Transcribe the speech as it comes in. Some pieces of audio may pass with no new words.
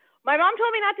My mom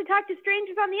told me not to talk to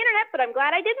strangers on the internet, but I'm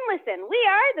glad I didn't listen. We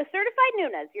are the Certified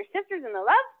Nunas, your sisters in the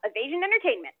love of Asian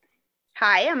entertainment.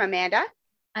 Hi, I'm Amanda.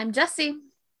 I'm Jessie.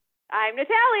 I'm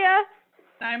Natalia.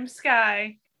 I'm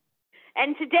Sky.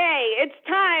 And today, it's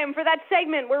time for that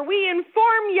segment where we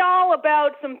inform y'all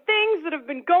about some things that have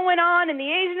been going on in the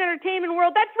Asian entertainment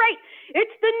world. That's right,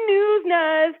 it's the News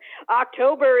Nuz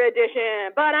October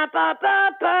edition.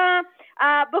 Ba-da-ba-ba-ba.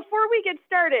 Before we get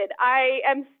started, I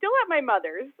am still at my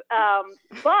mother's,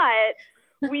 but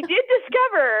we did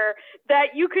discover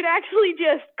that you could actually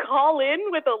just call in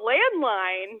with a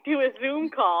landline to a Zoom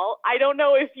call. I don't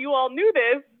know if you all knew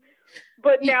this,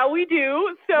 but now we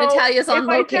do. So Natalia's on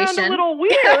location. I sound a little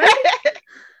weird,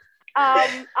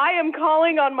 I am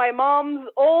calling on my mom's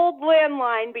old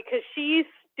landline because she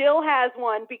still has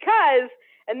one because,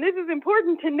 and this is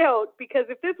important to note, because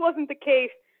if this wasn't the case,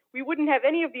 we wouldn't have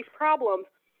any of these problems.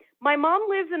 My mom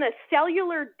lives in a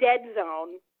cellular dead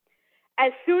zone.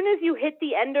 As soon as you hit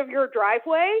the end of your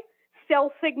driveway,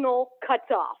 cell signal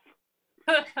cuts off.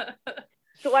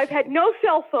 So I've had no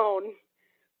cell phone,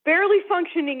 barely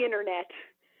functioning internet.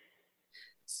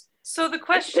 So the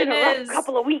question is, a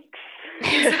couple of weeks.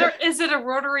 Is it a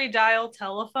rotary dial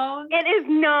telephone? It is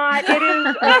not. It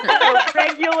is a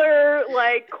regular,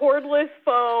 cordless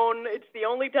phone. It's the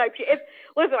only type.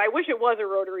 Listen, I wish it was a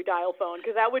rotary dial phone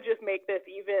because that would just make this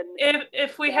even.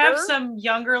 If we better. have some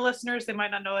younger listeners, they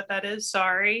might not know what that is.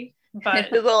 Sorry,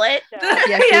 but Google it.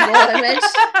 Google image.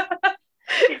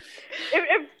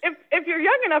 If you're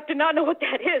young enough to not know what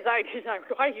that is, I just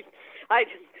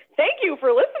thank you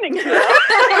for listening to us.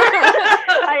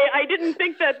 I didn't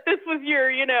think that this was your,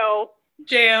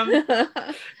 jam.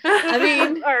 I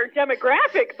mean, our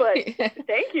demographic, but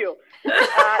thank you.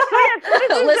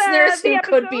 Listeners who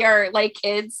could be our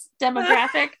kids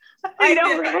demographic. I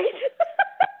know, right?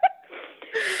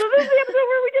 So this is the episode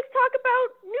where we just talk about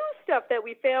new stuff that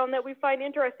we found that we find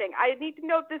interesting. I need to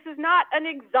note this is not an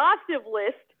exhaustive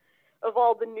list of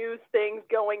all the news things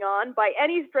going on by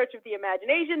any stretch of the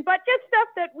imagination, but just stuff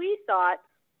that we thought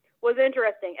was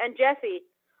interesting. And Jessie,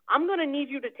 I'm going to need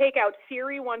you to take out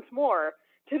Siri once more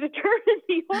to determine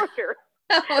the order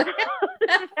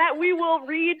that we will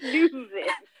read news in.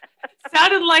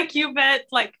 Sounded like you meant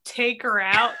take her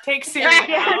out, take Siri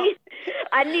out.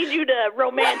 I need you to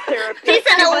romance her. She's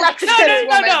an Alexis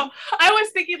woman. No. I was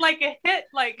thinking a hit,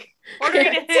 ordering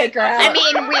a hit. Take her out. I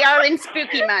mean, we are in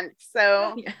spooky month,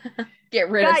 so get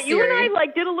rid of Siri. You and I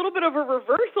did a little bit of a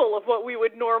reversal of what we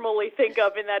would normally think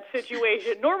of in that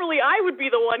situation. Normally, I would be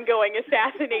the one going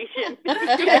assassination,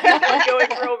 going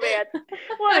romance.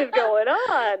 What is going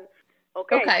on?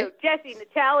 Okay. So Jessie,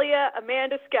 Natalia,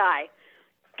 Amanda, Sky.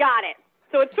 Got it.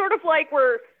 So it's sort of like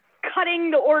we're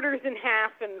cutting the orders in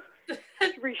half and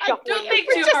reshuffling. Don't think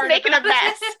we're too just hard making a about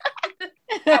mess.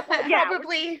 Yeah,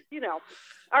 Probably.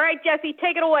 All right, Jessie,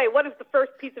 take it away. What is the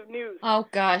first piece of news? Oh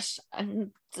gosh.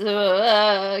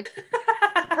 Throw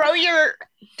your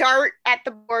dart at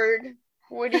the board.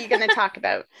 What are you going to talk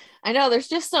about? I know there's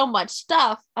just so much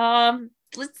stuff.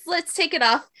 Let's take it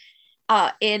off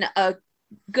in a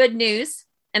good news,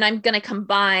 and I'm going to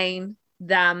combine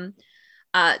them.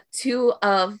 Two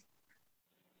of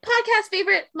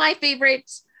my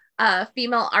favorite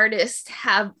female artists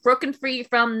have broken free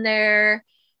from their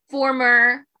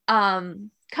former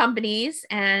companies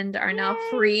and are now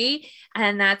free,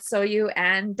 and that's Soyu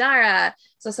and Dara.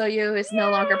 So Soyu is no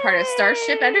longer part of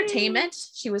Starship Entertainment.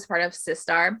 She was part of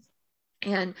Sistar,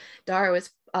 and Dara was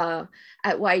at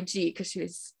YG because she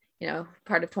was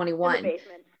part of 21. In the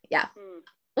basement. Yeah.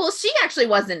 Well, she actually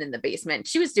wasn't in the basement.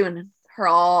 She was doing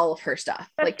all of her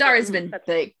stuff. Dara's been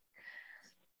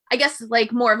I guess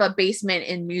more of a basement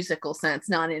in musical sense,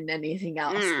 not in anything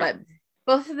else. But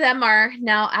both of them are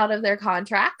now out of their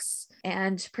contracts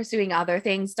and pursuing other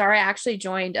things. Dara actually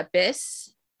joined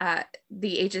Abyss,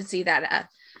 the agency that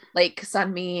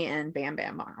Sunmi and Bam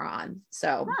Bam are on.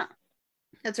 So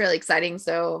that's really exciting.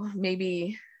 So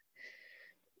maybe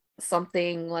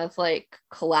something with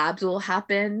collabs will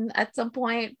happen at some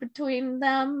point between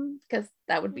them, because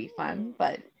that would be fun.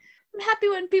 But I'm happy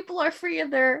when people are free of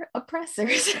their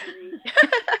oppressors.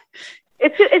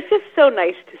 It's just so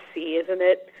nice to see, isn't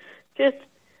it? Just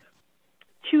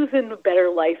choosing a better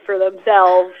life for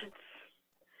themselves.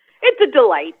 It's a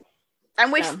delight.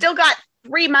 And we've still got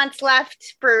 3 months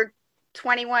left for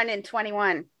 21 and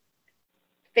 21.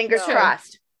 Fingers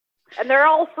crossed. And they're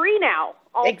all free now.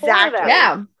 All exactly. 4 of them.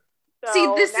 Yeah. So see,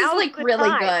 this is really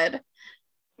time. good.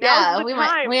 Now's we the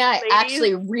time, might ladies.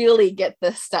 actually really get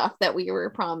the stuff that we were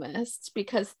promised,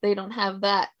 because they don't have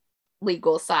that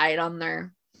legal side on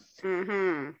there.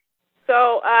 Mm-hmm.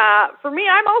 So for me,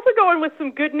 I'm also going with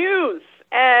some good news.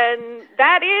 And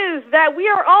that is that we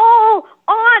are all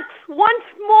aunts once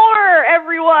more,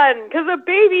 everyone, because a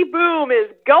baby boom is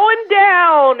going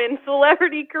down in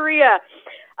celebrity Korea.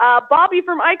 Bobby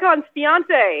from Icon's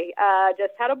fiance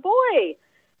just had a boy.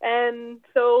 And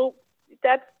so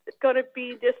that's going to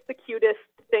be just the cutest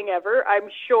thing ever, I'm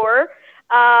sure.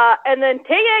 And then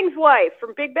Taeyang's wife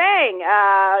from Big Bang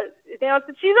announced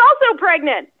that she's also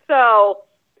pregnant. So,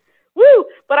 woo!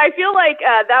 But I feel like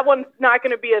that one's not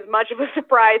going to be as much of a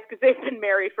surprise because they've been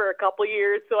married for a couple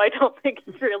years. So I don't think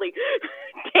it's really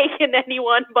taken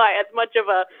anyone by as much of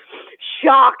a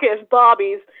shock as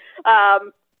Bobby's.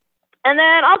 And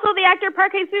then also the actor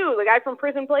Park Hae-soo, the guy from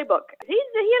Prison Playbook. He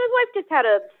and his wife just had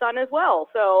a son as well.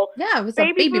 So yeah, it was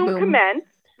a baby boom. Commence.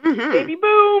 Mm-hmm. Baby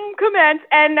boom commence,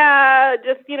 and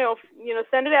just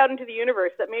send it out into the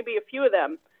universe that maybe a few of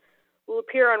them will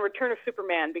appear on Return of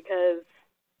Superman because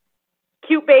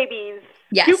cute babies,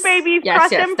 cross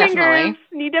them fingers,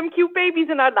 need them cute babies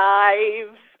in our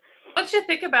lives. Once you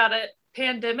think about it,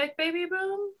 pandemic baby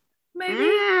boom,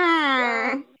 maybe.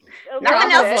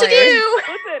 Nothing else to do.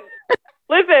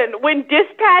 Listen, when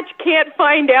dispatch can't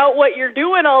find out what you're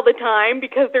doing all the time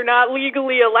because they're not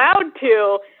legally allowed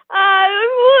to, a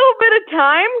little bit of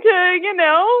time to,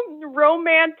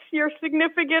 romance your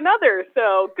significant other.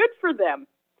 So good for them.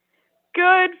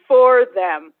 Good for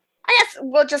them. I guess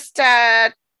we'll just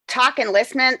talk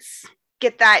enlistments,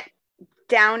 get that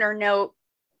downer note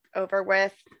over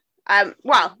with.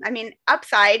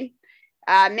 Upside,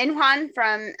 Minhwan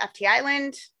from FT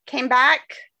Island came back.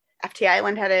 FT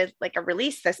Island had a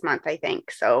release this month, I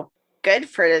think. So good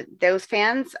for those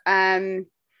fans.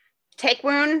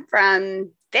 Taekwon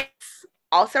from VIX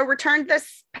also returned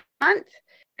this month.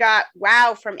 Got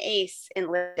Wow from Ace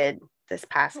enlisted this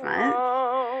past month.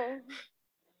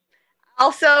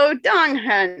 Also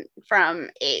Donghyun from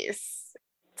Ace.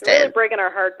 It's really breaking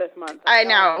our heart this month. I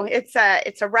know. It's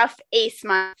a rough Ace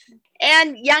month.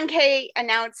 And Younghae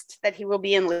announced that he will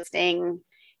be enlisting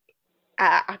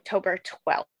October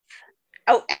 12th.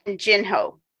 Oh, and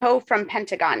Jinho from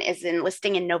Pentagon is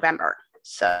enlisting in November.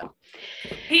 So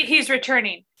he's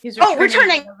returning.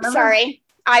 Returning. Sorry.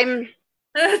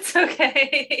 It's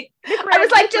okay. I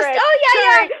was like,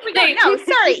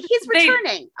 sorry. He's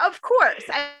returning. Of course.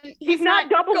 He's not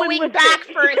going back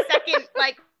for a second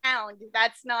round.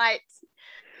 That's not.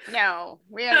 No,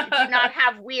 we do not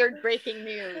have weird breaking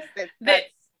news. That's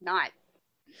not.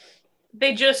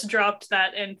 They just dropped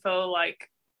that info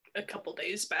a couple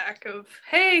days back of,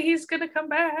 hey, he's gonna come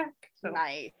back. So.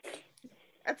 Nice.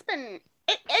 That's been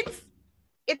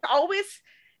it's always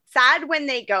sad when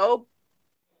they go.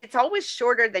 It's always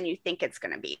shorter than you think it's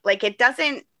gonna be. It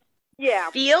doesn't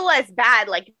feel as bad.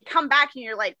 Come back and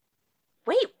you're like,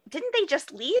 wait, didn't they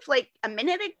just leave a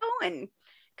minute ago? And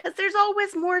because there's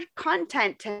always more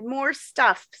content and more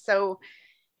stuff. So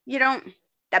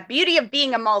the beauty of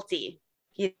being a multi.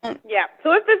 You don't. Yeah.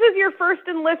 So if this is your first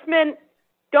enlistment,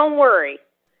 don't worry.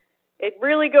 It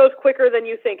really goes quicker than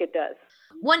you think it does.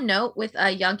 One note with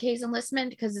Younghae's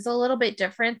enlistment, because it's a little bit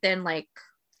different than I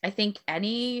think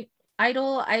any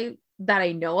idol that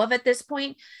I know of at this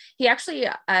point. He actually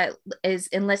is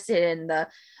enlisted in the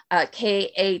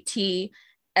KAT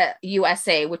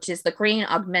USA, which is the Korean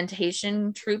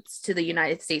Augmentation Troops to the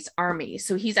United States Army.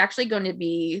 So he's actually going to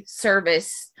be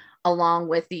service along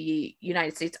with the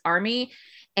United States Army.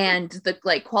 And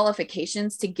the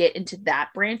qualifications to get into that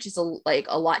branch is a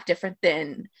lot different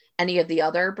than any of the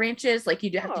other branches. You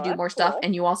do have to do more stuff,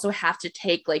 and you also have to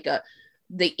take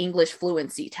the English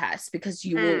fluency test because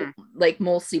you will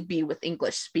mostly be with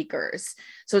English speakers.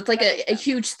 So it's a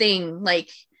huge thing,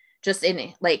 just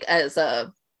in as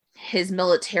his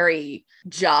military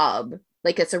job.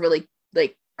 It's a really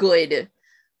good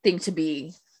thing to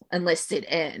be enlisted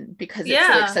in because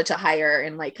it's such a higher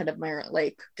and kind of more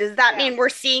Does that mean we're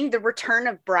seeing the return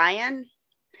of Brian?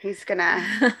 He's gonna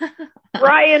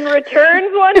Brian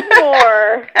returns once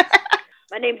more.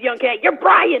 My name's Younghae. You're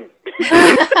Brian.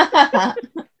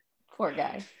 Poor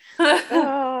guy.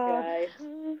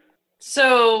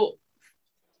 So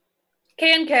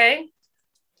K&K,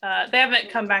 they haven't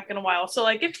come back in a while. So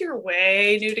if you're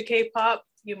way new to K-pop,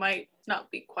 you might not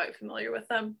be quite familiar with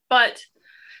them. But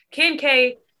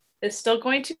K&K is still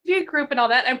going to be a group and all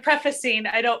that. I'm prefacing,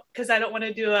 because I don't want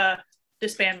to do a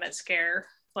disbandment scare.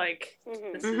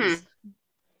 This is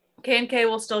K&K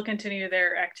will still continue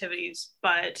their activities,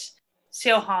 but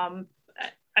Seoham,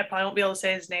 I probably won't be able to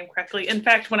say his name correctly. In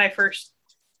fact, when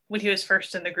he was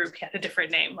first in the group, he had a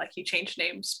different name. He changed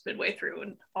names midway through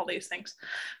and all these things.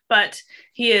 But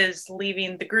he is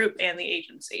leaving the group and the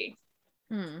agency.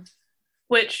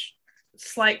 Which,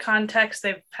 slight context,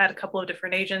 they've had a couple of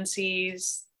different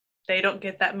agencies. they don't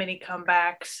get that many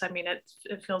comebacks. I mean, it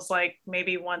feels like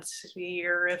maybe once a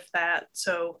year, if that.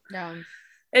 So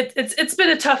it's been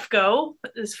a tough go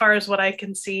as far as what I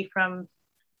can see from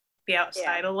the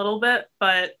outside a little bit,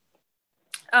 but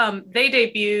they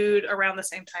debuted around the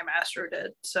same time Astro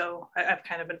did, so I've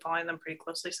kind of been following them pretty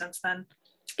closely since then.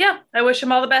 Yeah, I wish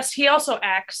him all the best. He also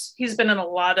acts. He's been in a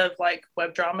lot of like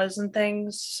web dramas and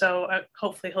things, so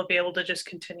hopefully he'll be able to just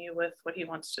continue with what he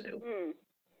wants to do.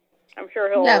 I'm sure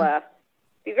he'll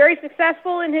be very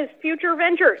successful in his future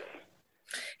ventures.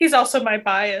 He's also my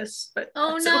bias, but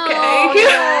that's okay. Oh,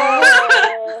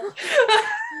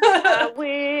 I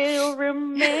will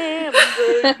remember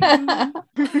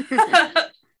you.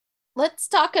 Let's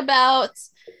talk about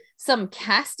some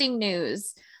casting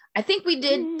news. I think we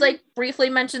did like briefly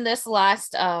mention this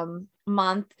last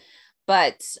month,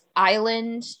 but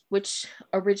Island, which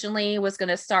originally was going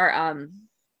to star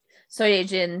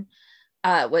Soyejin,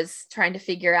 was trying to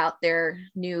figure out their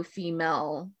new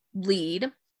female lead,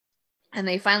 and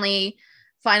they finally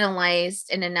finalized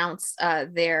and announced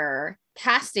their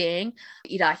casting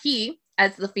Lee Da-hee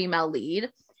as the female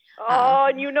lead. Oh,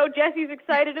 and you know Jesse's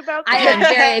excited about that. I am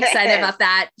very excited about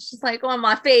that. She's like one of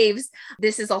my faves.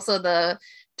 This is also the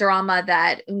drama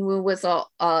that Eunwoo was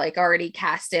like already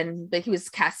cast in, but he was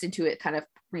cast into it kind of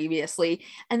previously.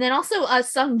 And then also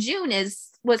Sung Joon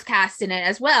was cast in it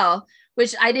as well,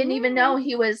 which I didn't even know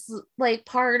he was like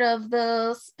part of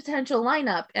the potential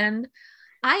lineup. And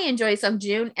I enjoy Sung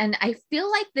Joon, and I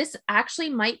feel like this actually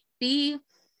might be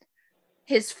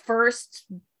his first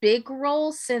big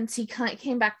role since he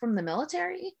came back from the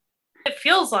military. It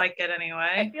feels like it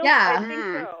anyway. I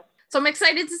think so. So I'm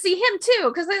excited to see him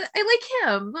too, because I like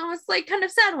him. I was like kind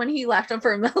of sad when he left him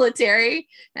for military,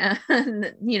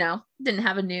 and didn't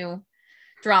have a new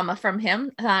drama from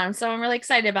him. So I'm really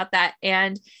excited about that.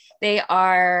 And they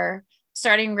are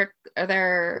starting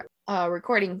their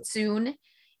recording soon,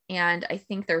 and I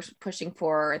think they're pushing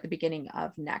for the beginning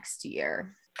of next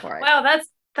year for it. Wow, that's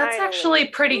actually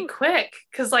pretty quick,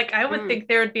 because like I would think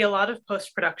there would be a lot of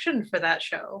post-production for that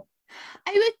show.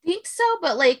 I would think so,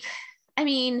 but like, I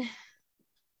mean,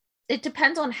 it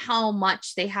depends on how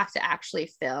much they have to actually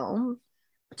film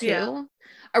too. Yeah.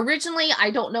 Originally,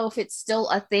 I don't know if it's still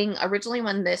a thing. Originally,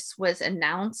 when this was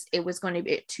announced, it was going to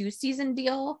be a 2-season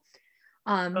deal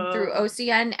through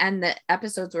OCN, and the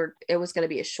episodes it was going to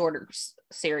be a shorter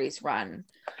series run.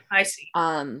 I see.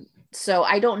 So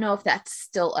I don't know if that's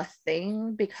still a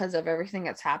thing because of everything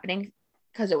that's happening,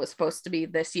 because it was supposed to be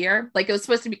this year. Like, it was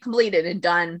supposed to be completed and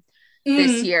done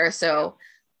this year. So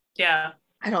yeah,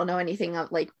 I don't know anything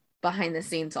of like behind the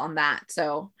scenes on that.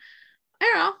 So I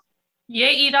don't know.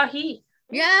 Yay, Lee Da-hee.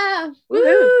 Yeah.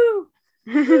 Woo!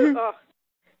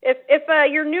 If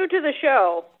you're new to the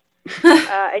show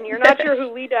and you're not sure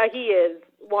who Lee Da-hee is,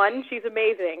 1, she's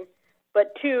amazing.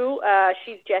 But 2,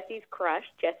 she's Jesse's crush.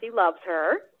 Jesse loves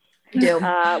her. Do.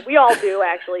 We all do,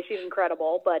 actually. She's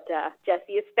incredible. But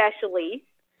Jesse especially,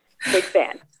 big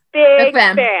fan. Big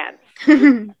fan.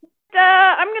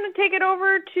 I'm going to take it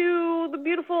over to the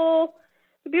beautiful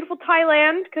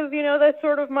Thailand, because that's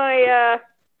sort of my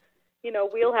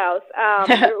wheelhouse.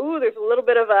 There's a little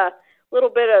bit of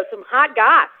some hot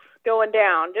goss going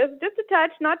down, just a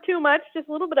touch, not too much, just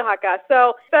a little bit of hot goss.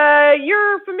 So if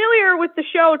you're familiar with the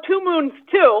show 2 Moons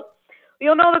 2,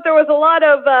 you'll know that there was a lot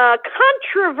of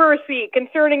controversy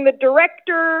concerning the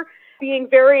director being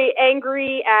very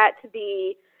angry at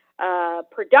the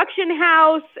production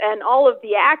house and all of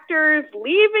the actors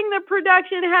leaving the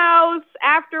production house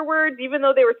afterwards, even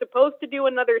though they were supposed to do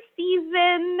another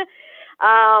season.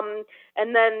 And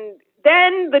then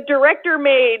the director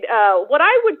made what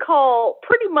I would call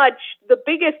pretty much the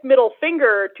biggest middle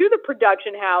finger to the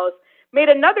production house, made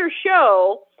another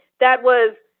show that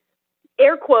was,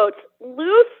 air quotes,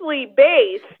 loosely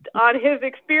based on his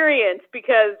experience,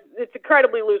 because it's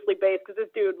incredibly loosely based, because this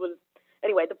dude was,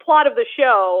 anyway, the plot of the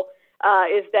show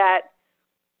is that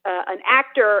an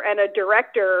actor and a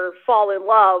director fall in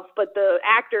love, but the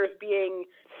actor's being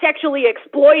sexually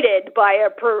exploited by a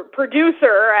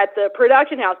producer at the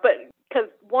production house. But because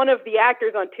one of the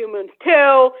actors on 2 Moons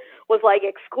 2 was like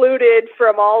excluded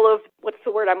from all of, what's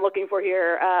the word I'm looking for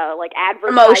here? Like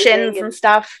advertising. Promotions and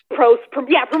stuff.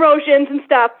 Promotions and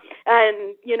stuff.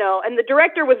 And, and the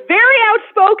director was very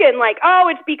outspoken, like, oh,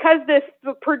 it's because the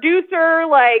producer,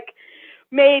 like,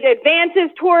 made advances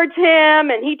towards him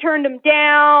and he turned him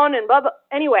down and blah, blah.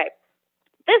 Anyway,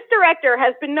 this director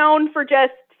has been known for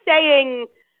just saying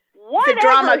whatever the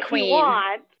drama he queen.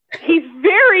 wants. He's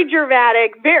very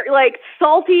dramatic, very like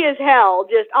salty as hell,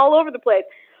 just all over the place,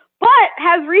 but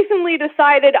has recently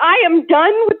decided, I am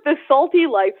done with the salty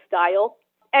lifestyle.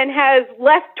 and has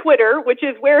left Twitter, which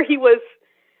is where he was,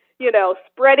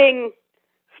 spreading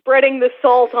the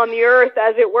salt on the earth,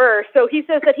 as it were. So he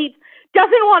says that he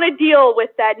doesn't want to deal with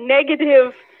that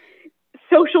negative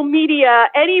social media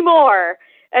anymore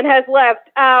and has left.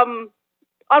 On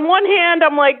one hand,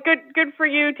 I'm like, good for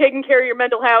you taking care of your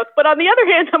mental health. But on the other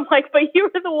hand, I'm like, but you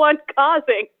were the one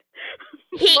causing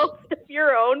most of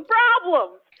your own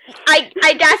problems.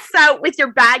 I guess with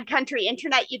your bad country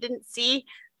internet you didn't see,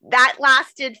 that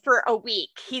lasted for a week.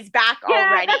 He's back already.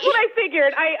 Yeah, that's what I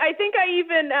figured. I think I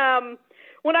even,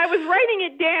 when I was writing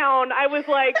it down, I was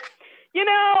like, I'm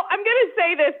going to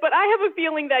say this, but I have a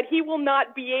feeling that he will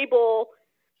not be able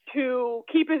to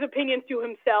keep his opinions to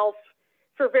himself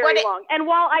for very long. And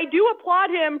while I do applaud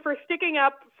him for sticking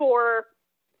up for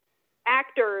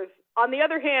actors, on the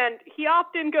other hand, he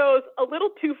often goes a little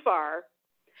too far.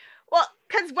 Well,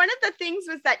 because one of the things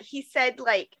was that he said,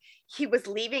 he was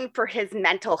leaving for his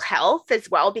mental health as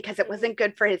well, because it wasn't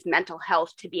good for his mental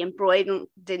health to be embroiled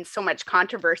in so much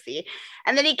controversy.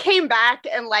 And then he came back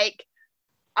and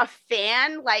a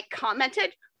fan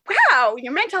commented, "Wow,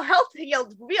 your mental health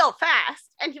healed real fast."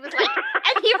 And he was like,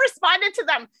 and he responded to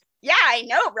them, "Yeah, I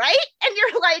know, right?" And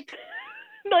you're like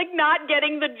not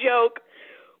getting the joke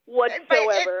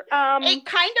whatsoever. It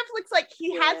kind of looks like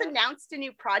he has announced a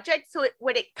new project. So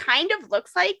what it kind of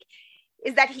looks like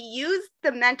is that he used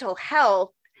the mental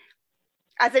health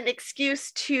as an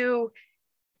excuse to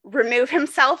remove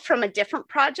himself from a different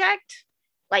project.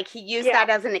 He used that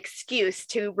as an excuse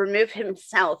to remove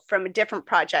himself from a different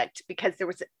project because there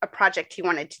was a project he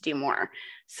wanted to do more.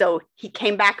 So he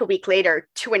came back a week later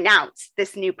to announce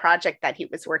this new project that he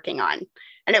was working on.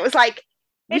 And it was like,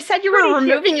 you said you were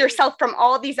removing yourself from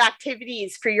all these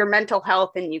activities for your mental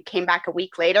health and you came back a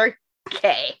week later.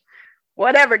 Okay,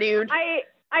 whatever, dude.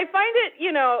 I find it,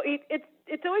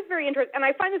 it's always very interesting. And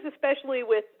I find this especially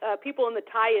with people in the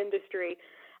Thai industry.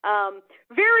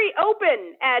 Very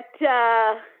open at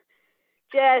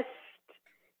just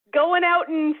going out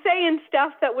and saying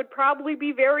stuff that would probably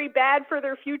be very bad for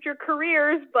their future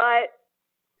careers, but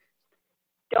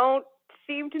don't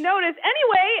seem to notice.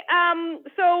 Anyway,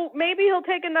 so maybe he'll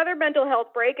take another mental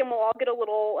health break and we'll all get a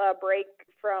little break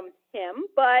from him,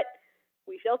 but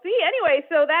we shall see. Anyway,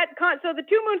 so so the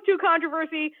 2 Moons 2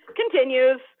 controversy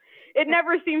continues. It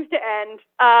never seems to end.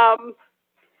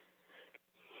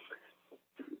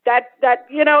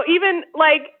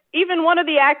 Even one of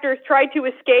the actors tried to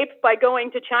escape by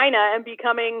going to China and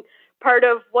becoming part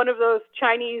of one of those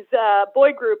Chinese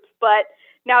boy groups, but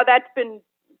now that's been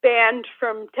banned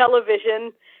from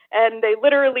television, and they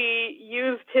literally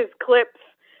used his clips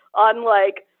on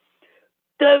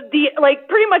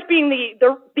pretty much being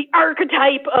the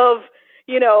archetype of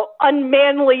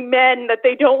unmanly men that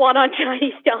they don't want on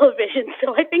Chinese television.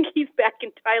 So I think he's back in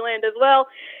Thailand as well.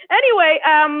 Anyway,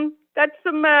 that's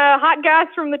some hot goss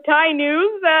from the Thai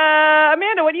news.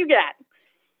 Amanda, what do you got?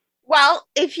 Well,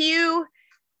 if you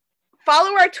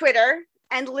follow our Twitter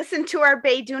and listen to our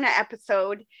Bayduna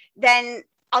episode, then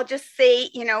I'll just say,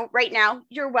 right now,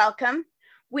 you're welcome.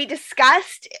 We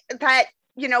discussed that,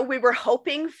 we were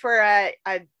hoping for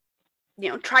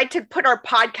tried to put our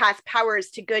podcast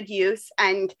powers to good use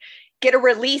and get a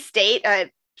release date,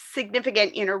 a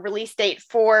significant, release date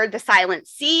for The Silent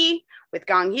Sea with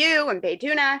Gong Yu and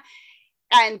Bayduna.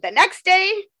 And the next day,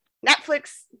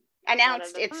 Netflix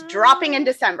announced it's dropping in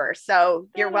December. So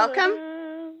you're welcome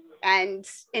and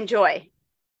enjoy.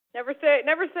 Never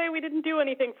say we didn't do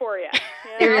anything for you.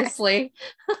 Seriously.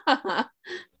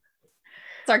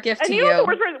 It's our gift to you. The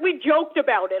worst part, we joked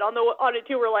about it on it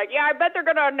too. We're like, yeah, I bet they're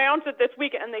going to announce it this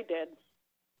week. And they did.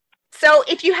 So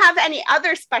if you have any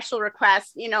other special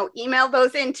requests, email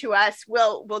those in to us.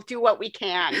 We'll do what we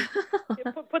can.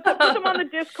 Put them on the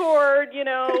Discord.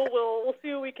 We'll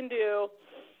see what we can do.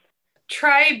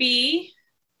 Try B.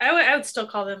 I would still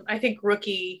call them. I think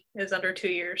Rookie is under 2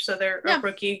 years, so they're a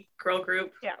rookie girl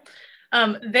group. Yeah.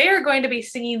 They are going to be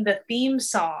singing the theme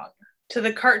song to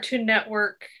the Cartoon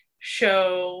Network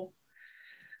show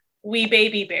We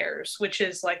Baby Bears, which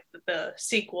is the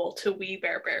sequel to We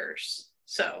Bare Bears.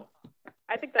 So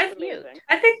I think that's amazing.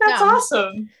 I think that's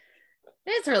awesome.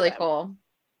 It's really cool.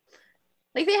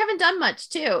 They haven't done much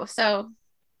too, so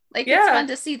it's fun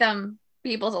to see them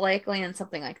be able to land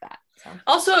something like that. So.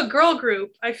 Also a girl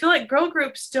group. I feel like girl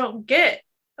groups don't get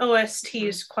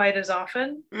OSTs quite as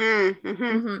often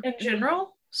in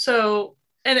general. So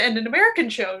and an American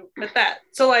show at that.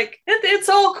 So it's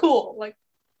all cool.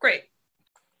 Great.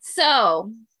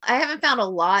 So I haven't found a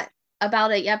lot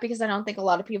about it yet because I don't think a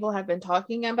lot of people have been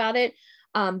talking about it.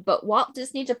 But Walt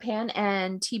Disney Japan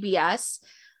and TBS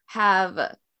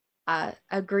have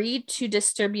agreed to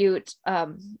distribute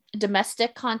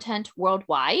domestic content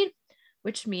worldwide,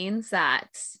 which means that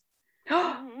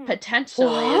potentially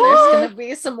there's going to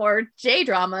be some more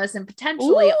J-dramas and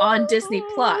potentially on Disney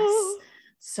Plus.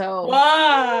 So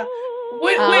wow.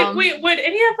 Would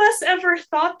any of us ever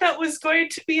thought that was going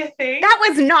to be a thing? That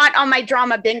was not on my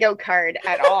drama bingo card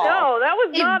at all. No, that was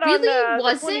not on the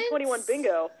 2021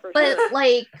 bingo. But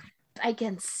like, I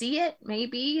can see it.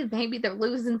 Maybe they're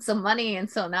losing some money, and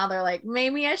so now they're like,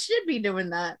 maybe I should be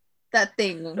doing that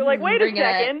thing. They're like, wait a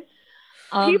second,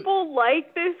 people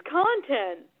like this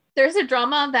content. There's a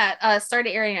drama that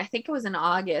started airing, I think it was in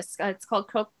August. It's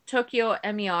called Tokyo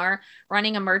MER,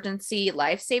 Running Emergency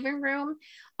Life-Saving Room.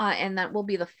 And that will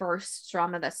be the first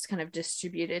drama that's kind of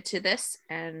distributed to this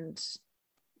and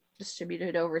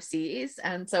distributed overseas.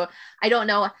 And so I don't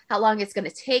know how long it's going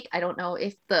to take. I don't know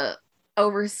if the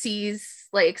overseas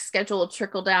like schedule will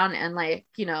trickle down and like,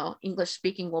 you know, English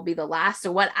speaking will be the last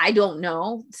or what. I don't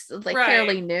know. It's like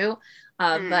fairly new.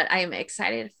 But I'm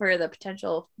excited for the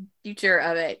potential future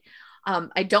of it.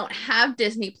 I don't have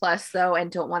Disney Plus though,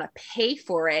 and don't want to pay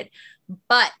for it,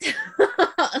 but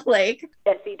like,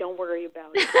 Essie, don't worry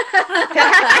about it.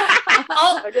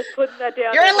 I'm just putting that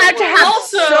down. You're allowed to have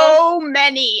so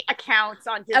many accounts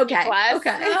on Disney Plus.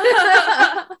 Okay.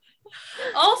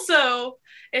 Also,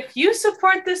 if you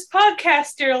support this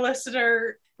podcast, dear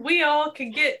listener, we all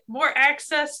can get more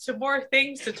access to more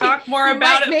things to talk more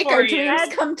about it make for our you.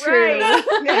 dreams come true.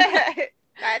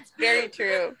 That's very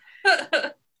true.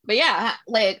 But yeah,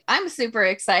 like I'm super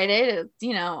excited,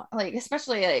 you know, like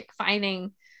especially like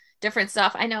finding different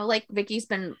stuff. I know like Vicky's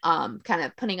been kind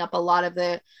of putting up a lot of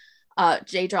the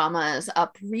J-dramas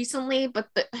up recently, but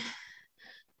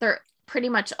they're pretty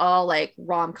much all like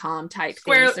rom-com type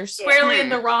things. They're squarely in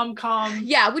the rom-com.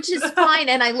 Yeah, which is fine,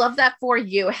 and I love that for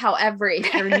you. However,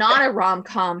 if you're not a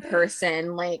rom-com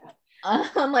person, like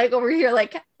I'm like over here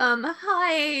like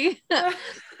hi,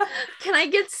 can I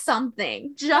get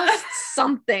something, just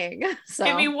something? So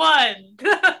give me one.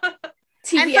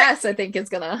 TBS I think is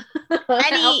gonna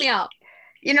help me out.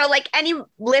 You know, like any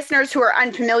listeners who are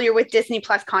unfamiliar with Disney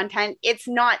Plus content, it's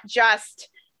not just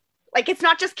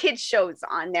kids shows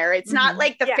on there. It's not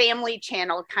like the family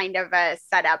channel kind of a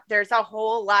setup. There's a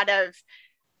whole lot of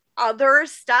other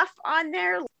stuff on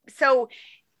there. So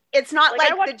it's not like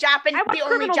the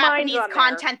only Japanese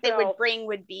content they would bring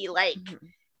would be like,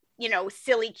 you know,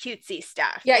 silly cutesy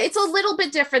stuff. Yeah, it's a little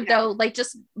bit different though. Like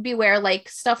just beware, like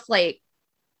stuff like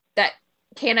that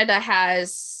Canada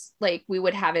has, like we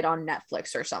would have it on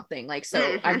Netflix or something. Like,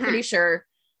 so I'm pretty sure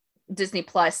Disney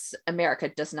Plus America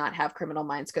does not have Criminal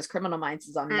Minds because Criminal Minds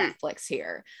is on Netflix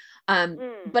here.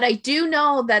 But I do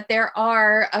know that there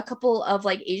are a couple of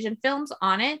like Asian films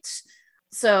on it.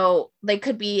 So they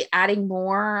could be adding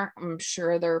more. I'm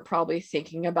sure they're probably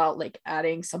thinking about like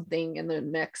adding something in the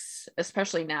mix,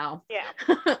 especially now.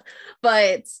 Yeah.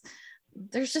 But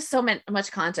there's just so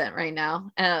much content right now.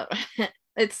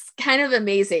 It's kind of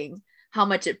amazing how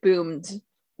much it boomed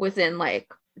within like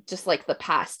just like the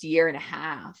past year and a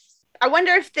half. I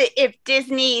wonder if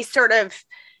Disney sort of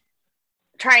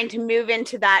trying to move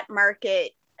into that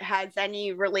market has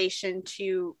any relation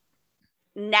to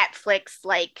Netflix,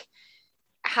 like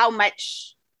how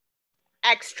much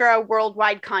extra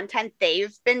worldwide content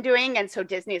they've been doing. And so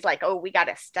Disney's like, oh, we got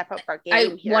to step up our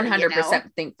game here.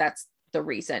 100% think that's the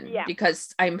reason,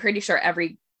 because I'm pretty sure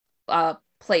every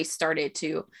place started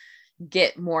to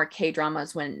get more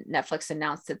K-dramas when Netflix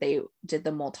announced that they did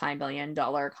the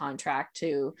multi-million-dollar contract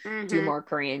to do more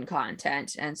Korean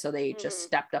content. And so they just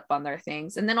stepped up on their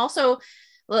things. And then also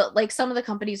like some of the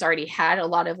companies already had a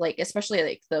lot of like, especially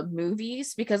like the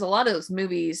movies, because a lot of those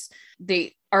movies,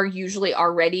 they are usually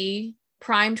already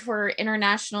primed for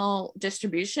international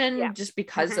distribution just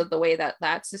because of the way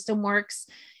that system works.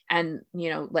 And, you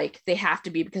know, like they have to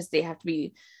be, because they have to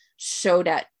be showed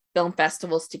at film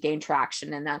festivals to gain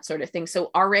traction and that sort of thing. So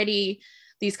already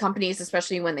these companies,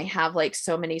 especially when they have like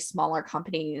so many smaller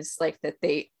companies like that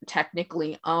they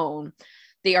technically own,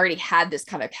 they already had this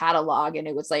kind of catalog, and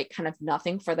it was like kind of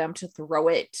nothing for them to throw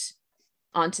it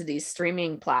onto these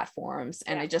streaming platforms.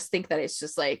 And I just think that it's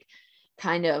just like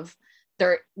kind of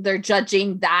they're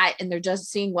judging that, and they're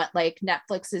just seeing what like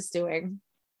Netflix is doing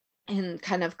and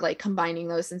kind of like combining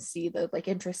those and see the like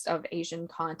interest of Asian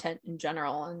content in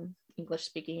general and English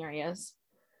speaking areas.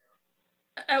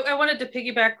 I wanted to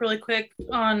piggyback really quick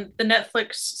on the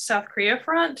Netflix South Korea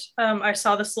front. I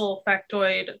saw this little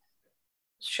factoid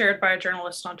shared by a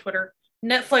journalist on Twitter.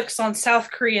 Netflix on South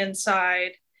Korean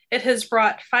side, it has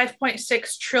brought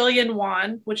 5.6 trillion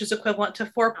won, which is equivalent to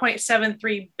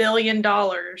 $4.73 billion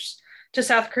to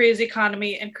South Korea's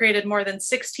economy and created more than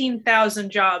 16,000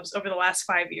 jobs over the last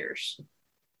 5 years.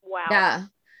 Wow. Yeah.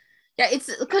 Yeah,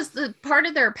 it's because the part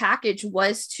of their package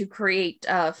was to create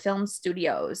film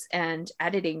studios and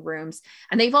editing rooms.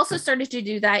 And they've also started to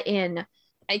do that in,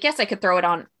 I guess I could throw it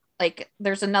on, like,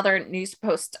 there's another news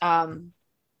post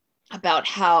about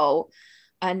how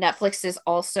Netflix is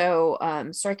also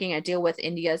striking a deal with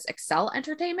India's Excel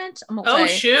Entertainment. A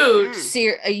multi-year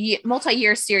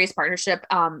series partnership.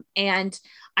 And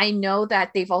I know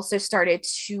that they've also started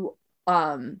to,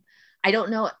 I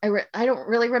don't know, I don't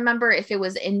really remember if it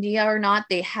was India or not.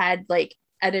 They had like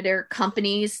editor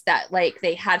companies that like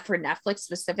they had for Netflix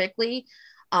specifically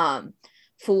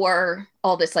for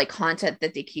all this like content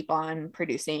that they keep on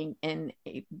producing in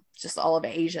just all of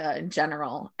Asia in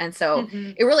general. And so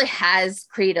it really has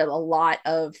created a lot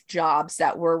of jobs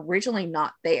that were originally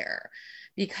not there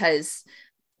because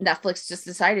Netflix just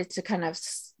decided to kind of,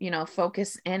 you know,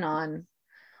 focus in on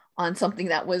something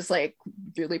that was like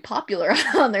really popular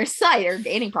on their site or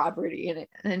gaining property in it.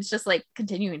 And it's just like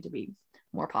continuing to be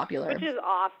more popular. Which is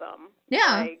awesome.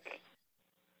 Yeah.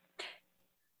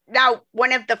 Now,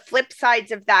 one of the flip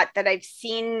sides of that I've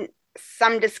seen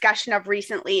some discussion of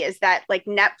recently is that like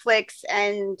Netflix,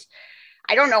 and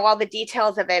I don't know all the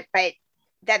details of it, but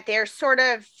that they're sort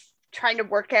of trying to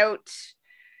work out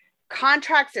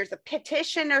contracts. There's a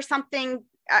petition or something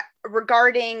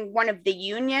regarding one of the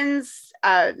unions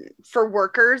for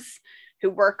workers who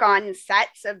work on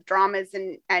sets of dramas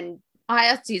and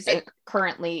IST's are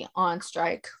currently on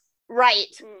strike. Right.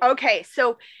 Okay.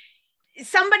 So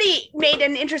somebody made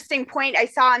an interesting point I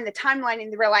saw on the timeline,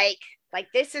 and they were like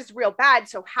this is real bad.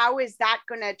 So how is that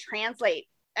going to translate?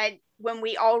 And when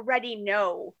we already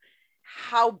know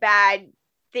how bad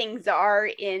things are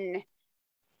in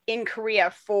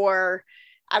Korea for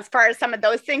as far as some of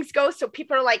those things go. So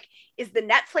people are like, is the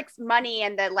Netflix money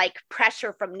and the like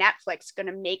pressure from Netflix going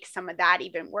to make some of that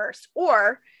even worse?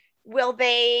 Or will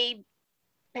they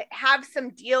have some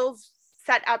deals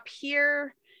set up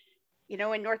here, you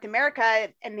know, in North America,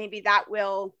 and maybe that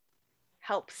will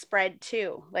help spread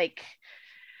too? Like,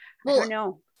 I don't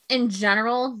know. In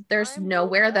general, there's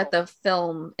nowhere that the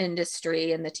film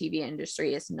industry and the TV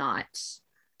industry is not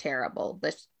terrible.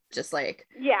 Let's just like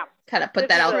kind of put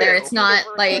that out there. It's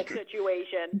not like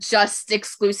situation just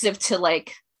exclusive to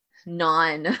like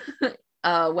non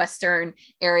Western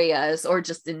areas or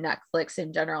just in Netflix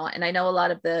in general. And I know a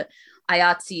lot of the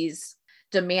IATSE's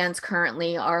demands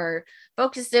currently are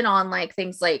focused in on like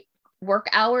things like work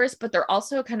hours, but they're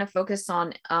also kind of focused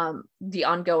on the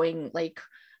ongoing like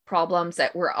problems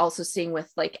that we're also seeing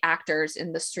with like actors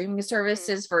in the streaming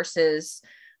services versus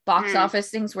box office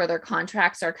things, where their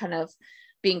contracts are kind of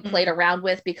being played around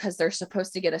with because they're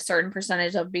supposed to get a certain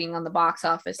percentage of being on the box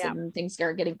office and things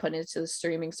are getting put into the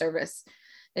streaming service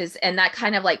and that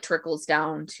kind of like trickles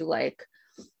down to like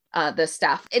the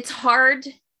staff. It's hard.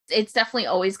 It's definitely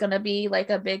always going to be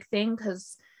like a big thing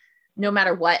because no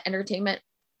matter what, entertainment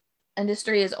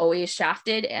industry is always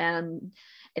shafted, and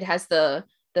it has the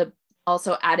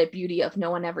also added beauty of no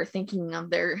one ever thinking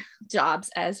of their jobs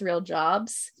as real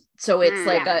jobs. So it's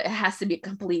like it has to be a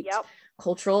complete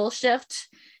cultural shift,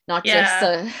 not just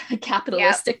a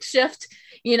capitalistic shift,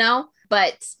 you know.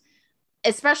 But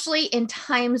especially in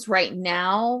times right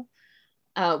now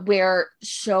where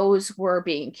shows were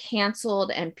being canceled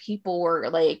and people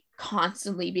were like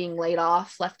constantly being laid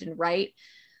off left and right,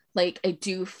 like I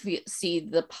do see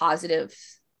the positive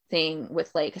thing with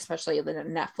like especially the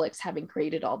Netflix having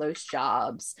created all those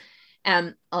jobs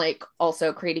and like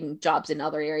also creating jobs in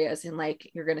other areas. And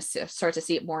like you're going to start to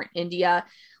see it more in India.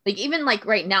 Like even like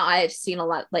right now I've seen a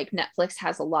lot, like Netflix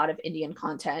has a lot of Indian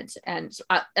content, and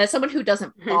as someone who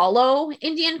doesn't follow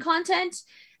Indian content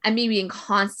and me being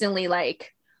constantly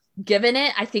like given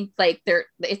it, I think like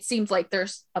it seems like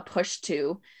there's a push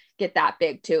to get that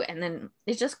big too, and then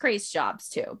it just creates jobs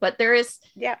too. But there's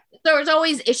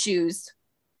always issues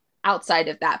outside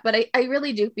of that, but I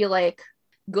really do feel like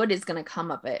good is going to come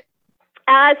of it.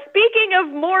 Speaking of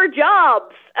more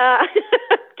jobs,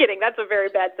 kidding, that's a very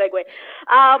bad segue.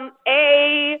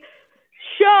 A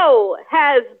show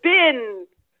has been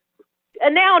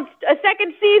announced, a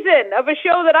second season of a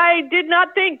show that I did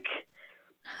not think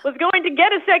was going to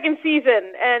get a second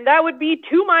season, and that would be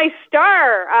To My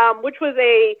Star, which was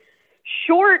a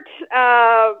short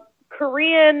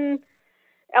Korean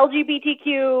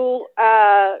LGBTQ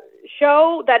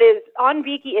show that is on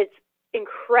Viki. It's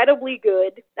incredibly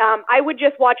good. I would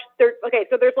just watch so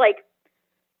there's like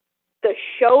the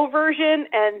show version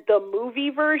and the movie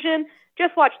version.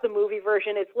 Just watch the movie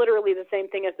version. It's literally the same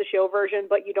thing as the show version,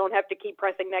 but you don't have to keep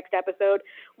pressing next episode.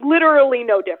 Literally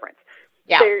no difference.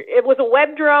 It was a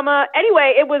web drama.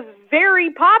 Anyway, it was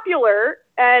very popular,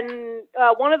 and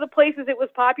one of the places it was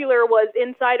popular was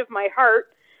Inside of My Heart.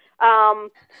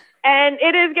 And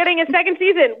it is getting a second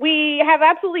season. We have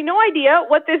absolutely no idea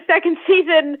what this second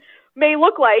season may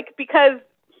look like, because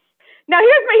now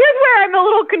here's where I'm a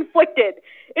little conflicted.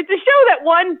 It's a show that,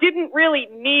 one, didn't really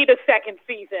need a second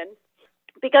season,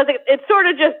 because it sort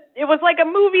of just, it was like a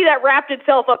movie that wrapped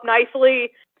itself up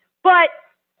nicely. But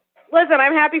listen,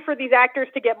 I'm happy for these actors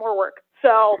to get more work.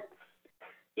 So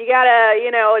you gotta,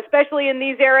 especially in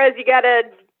these eras, you gotta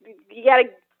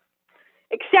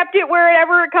accept it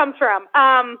wherever it comes from.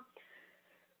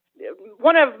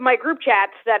 One of my group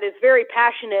chats that is very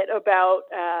passionate about,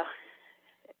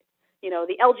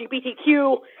 the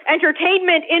LGBTQ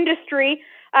entertainment industry,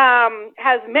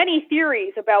 has many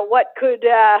theories about what could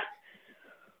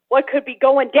be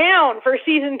going down for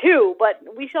season 2, but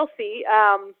we shall see.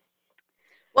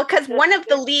 Well, because one of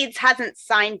the leads hasn't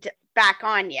signed back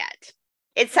on yet.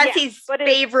 It says he's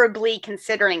favorably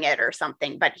considering it or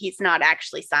something, but he's not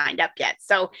actually signed up yet.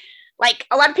 So, like,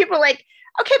 a lot of people are like,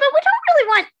 okay, but we don't really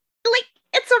want, like,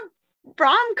 it's a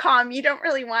rom-com. You don't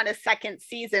really want a second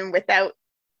season without,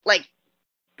 like,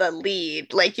 the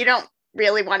lead. Like, you don't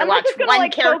really want to watch one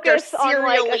character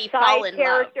serially fall in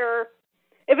love.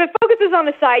 If it focuses on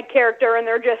a side character and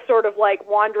they're just sort of, like,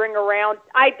 wandering around,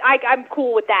 I'm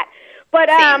cool with that. But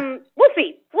we'll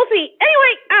see.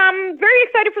 Anyway, I'm very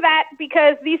excited for that,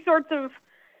 because these sorts of,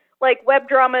 like, web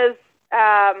dramas,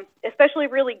 especially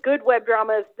really good web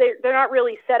dramas, they're not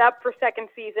really set up for second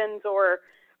seasons or,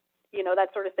 that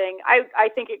sort of thing. I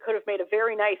think it could have made a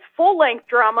very nice full-length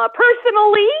drama,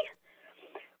 personally.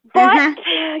 But,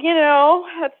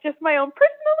 that's just my own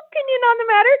personal opinion on the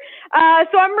matter.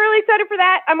 So I'm really excited for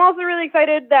that. I'm also really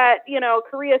excited that,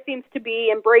 Korea seems to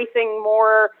be embracing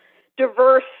more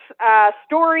diverse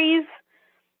stories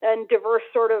and diverse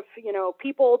sort of,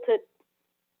 people to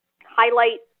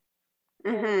highlight.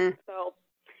 Mm-hmm.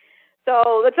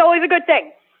 So that's always a good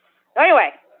thing. Anyway,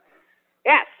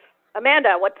 yes.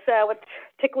 Amanda, what's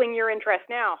tickling your interest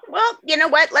now? Well, you know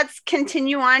what? Let's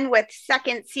continue on with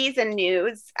second season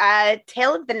news.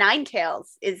 Tale of the Nine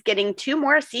Tails is getting 2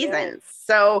 more seasons. Yes.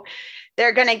 So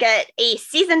they're going to get a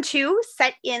season 2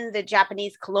 set in the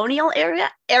Japanese colonial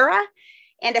era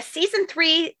and a season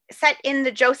 3 set in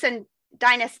the Joseon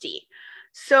dynasty.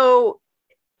 So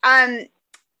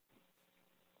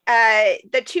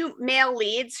the 2 male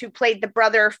leads who played the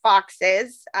brother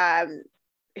foxes,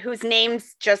 whose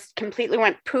names just completely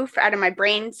went poof out of my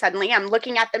brain suddenly. I'm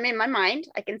looking at them in my mind.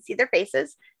 I can see their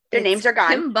faces. Their names are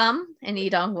gone. Kim Bum and Lee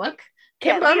Dong-wook.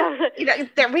 Kim Bum.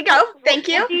 There we go. Thank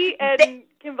you.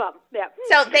 Kim Bum. Yeah.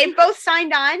 So they both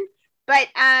signed on, but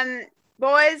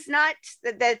Boa's not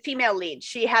the female lead.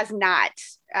 She has not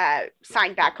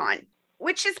signed back on,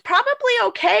 which is probably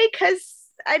okay, because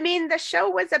the show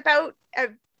was about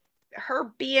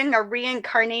her being a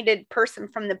reincarnated person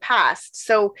from the past.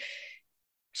 So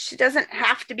she doesn't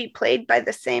have to be played by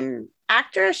the same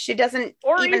actress. She doesn't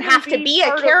even have to be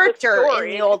a character in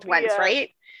the old ones, right?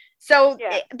 So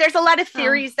there's a lot of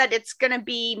theories that it's going to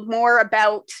be more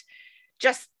about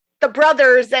just the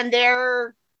brothers and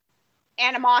their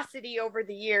animosity over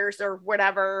the years or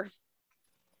whatever.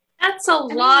 That's a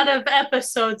lot of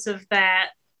episodes of that.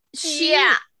 She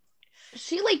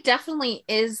like definitely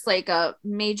is like a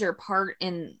major part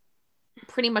in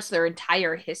pretty much their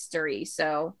entire history.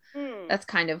 So that's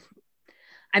kind of,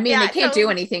 they can't do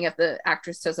anything if the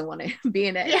actress doesn't want to be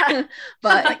in it. Yeah.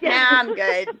 But like, I'm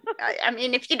good.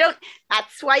 If you don't,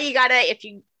 that's why you gotta,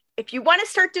 if you want to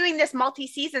start doing this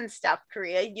multi-season stuff,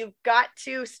 Korea, you've got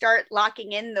to start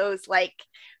locking in those like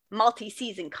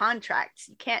multi-season contracts.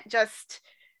 You can't just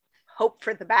hope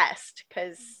for the best,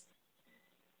 because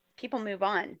people move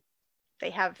on. They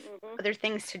have other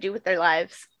things to do with their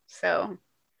lives. So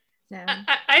yeah.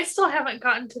 I still haven't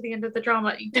gotten to the end of the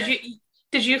drama.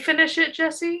 Did you finish it,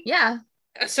 Jessie? Yeah.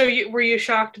 So were you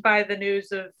shocked by the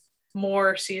news of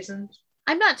more seasons?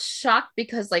 I'm not shocked,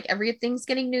 because like everything's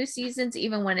getting new seasons,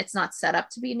 even when it's not set up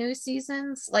to be new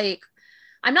seasons. Like,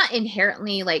 I'm not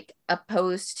inherently like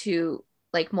opposed to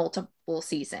like multiple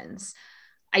seasons.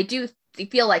 I do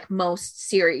feel like most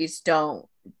series don't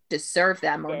deserve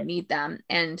them or need them,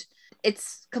 and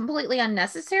it's completely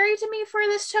unnecessary to me for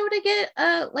this show to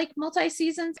get like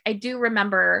multi-seasons. I do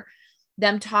remember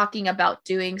them talking about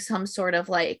doing some sort of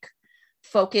like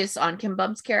focus on Kim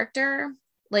Bum's character,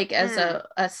 like as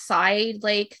a side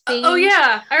like thing. Oh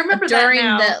yeah, I remember during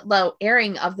that the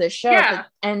airing of the show. Yeah.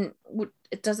 And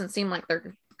it doesn't seem like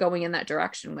they're going in that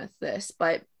direction with this,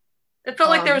 but it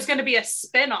felt like there was going to be a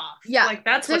spin-off. Yeah, like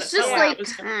that's what it's just like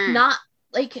not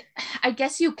like, I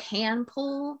guess you can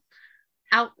pull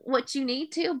out what you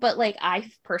need to, but like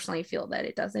I personally feel that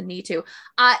it doesn't need to.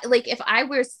 Like if I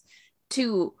was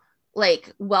to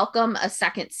like welcome a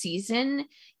second season,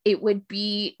 it would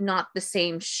be not the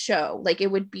same show. Like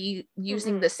it would be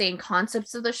using the same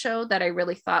concepts of the show that I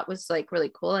really thought was like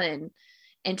really cool and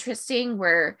interesting,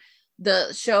 where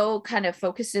the show kind of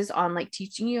focuses on like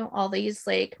teaching you all these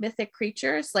like mythic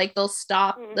creatures. Like they'll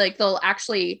stop, like they'll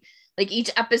actually, like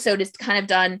each episode is kind of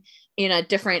done in a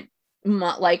different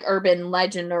like urban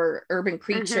legend or urban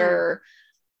creature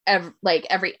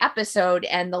every episode,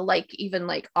 and they'll like even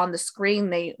like on the screen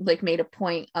they like made a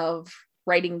point of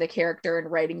writing the character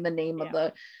and writing the name of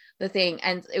the thing.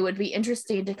 And it would be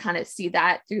interesting to kind of see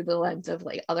that through the lens of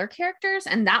like other characters,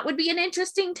 and that would be an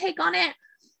interesting take on it.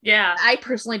 I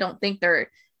personally don't think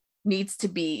there needs to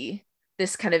be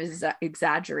this kind of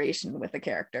exaggeration with the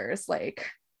characters. Like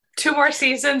 2 more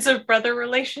seasons of brother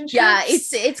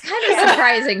relationships. It's kind of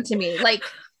surprising to me. Like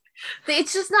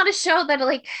it's just not a show that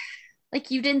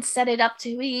like you didn't set it up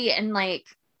to be, and like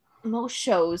most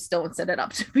shows don't set it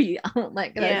up to be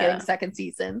like getting second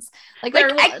seasons. Like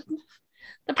the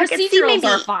procedurals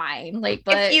are fine. Like,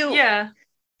 but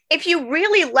if you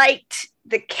really liked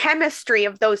the chemistry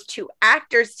of those 2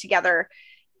 actors together,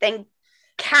 then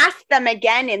cast them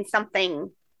again in something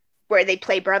where they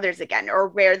play brothers again, or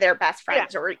where they're best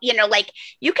friends, or you know, like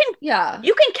you can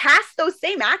cast those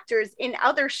same actors in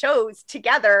other shows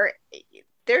together.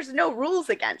 There's no rules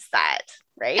against that,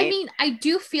 right? I mean, I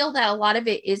do feel that a lot of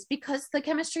it is because of the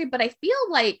chemistry, but I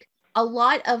feel like a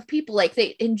lot of people like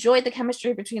they enjoy the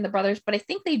chemistry between the brothers, but I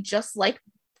think they just like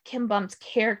Kim Bum's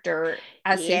character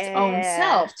as his own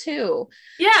self too.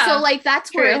 So like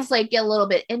that's where it's like a little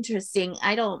bit interesting.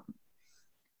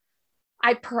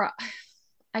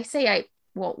 I say I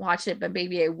won't watch it, but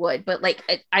maybe I would, but like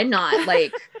I'm not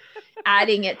like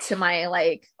adding it to my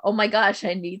like, oh my gosh,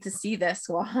 I need to see this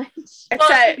one.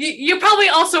 Well, you probably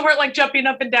also weren't like jumping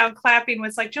up and down clapping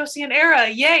with like Josie and Era,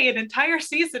 yay, an entire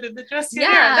season in the Josie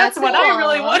and Era. That's what I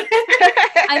really wanted.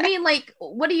 I mean, like,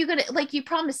 what are you gonna like? You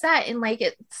promised that, and like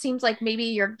it seems like maybe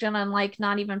you're gonna like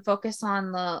not even focus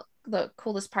on the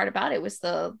coolest part about it was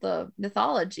the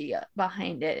mythology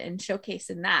behind it and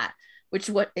showcasing that,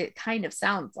 which what it kind of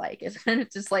sounds like. It's kind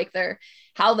of just like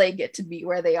how they get to be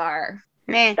where they are.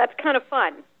 That's kind of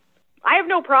fun. I have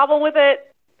no problem with it.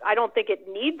 I don't think it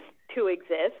needs to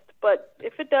exist, but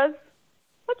if it does,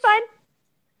 that's fine.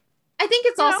 I think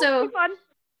it's also fun.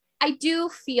 I do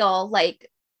feel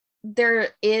like there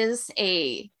is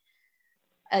a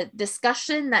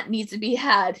discussion that needs to be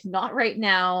had, not right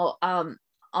now,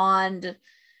 on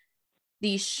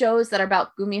these shows that are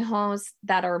about gumihos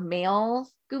that are male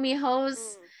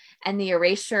gumihos and the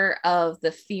erasure of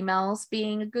the females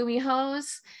being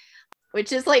gumihos,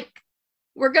 which is like,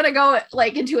 we're gonna go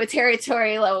like into a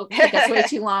territory that will take us way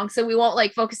too long, so we won't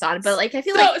like focus on it. But like I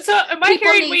feel like so am I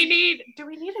hearing do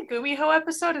we need a gumiho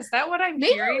episode? Is that what I'm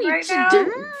hearing right now?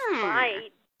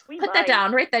 Put that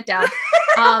down, write that down.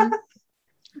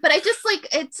 But I just like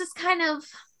it's just kind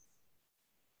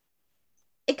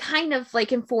of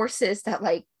like enforces that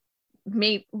like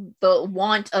the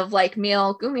want of like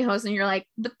male gumihos, and you're like,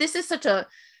 but this is such a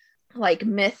like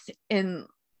myth in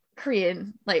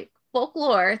Korean like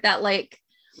folklore that like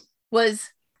was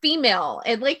female,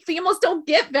 and like females don't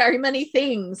get very many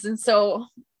things, and so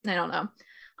I don't know,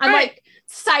 I'm like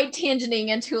side tangenting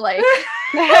into like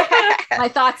my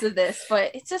thoughts of this,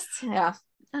 but it's just I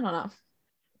don't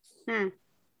know.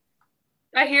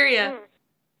 I hear you.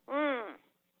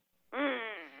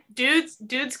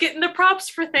 Dudes getting the props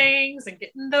for things and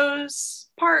getting those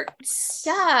parts.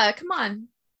 Yeah, come on,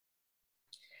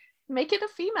 make it a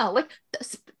female. Like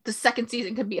the second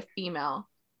season could be a female.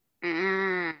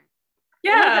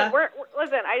 Yeah.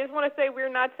 Listen, I just want to say we're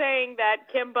not saying that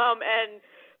Kim Bum and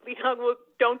Lee Dong-wook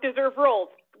don't deserve roles.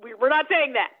 We're not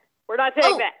saying that. We're not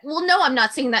saying that. Well, no, I'm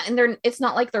not saying that. And it's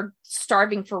not like they're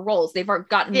starving for roles. They've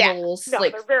gotten roles. No,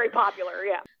 like, they're very popular.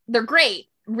 Yeah. They're great.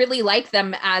 Really like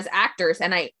them as actors.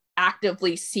 And I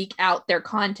actively seek out their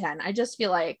content. I just feel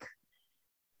like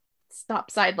stop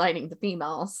sidelining the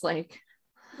females. Like,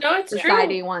 no, it's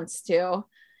society true. Wants to.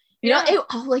 You know,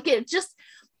 it just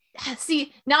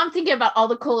see, now I'm thinking about all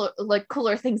the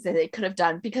cooler things that they could have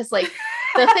done, because like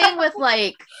the thing with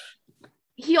like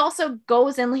he also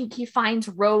goes and like he finds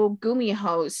rogue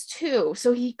gumihos too,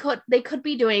 so they could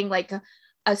be doing like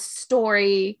a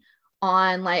story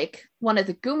on like one of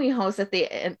the gumihos that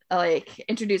they like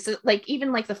introduce, like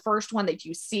even like the first one that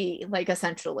you see, like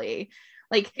essentially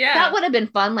like that would have been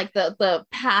fun, like the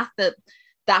path that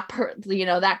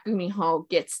gumiho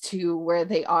gets to where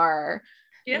they are.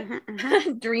 Yeah.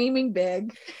 Dreaming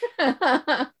big.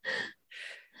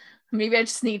 Maybe I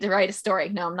just need to write a story.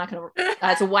 No, I'm not gonna.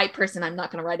 As a white person, I'm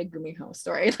not gonna write a Gumihyo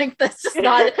story. Like that's just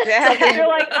not. You're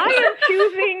like, I am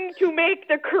choosing to make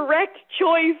the correct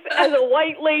choice as a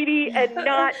white lady and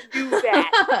not do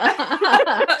that.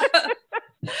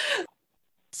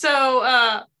 So,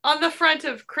 on the front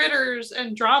of critters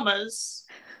and dramas,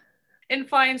 in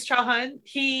Flying's Cha-hun,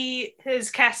 he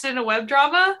is cast in a web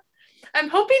drama. I'm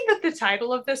hoping that the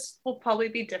title of this will probably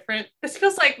be different. This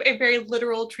feels like a very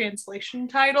literal translation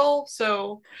title.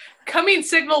 So, Coming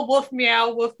Signal Wolf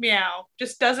Meow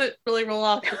just doesn't really roll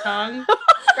off the tongue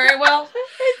very well.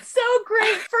 It's so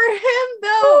great for him,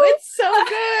 though. It's so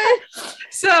good.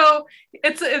 So,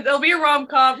 it'll be a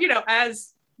rom-com,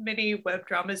 as many web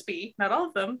dramas be. Not all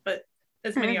of them, but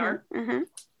as many are. Mm-hmm.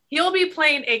 He'll be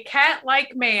playing a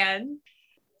cat-like man.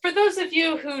 For those of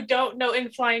you who don't know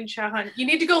In Flying Cha-hun, you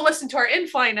need to go listen to our In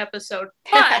Flying episode.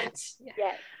 But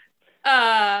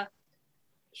yes.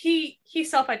 He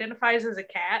self-identifies as a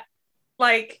cat.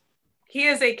 Like, he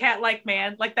is a cat-like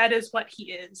man. Like, that is what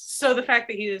he is. So the fact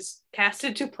that he is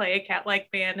casted to play a cat-like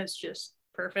man is just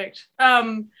perfect.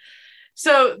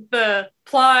 So the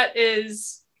plot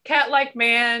is cat-like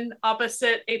man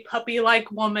opposite a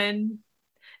puppy-like woman,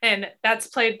 and that's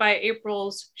played by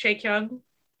April's Chae-kyung.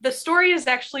 The story is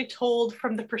actually told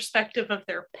from the perspective of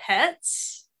their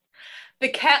pets. The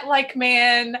cat-like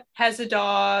man has a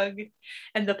dog,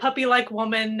 and the puppy-like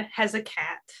woman has a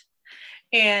cat.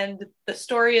 And the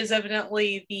story is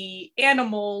evidently the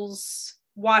animals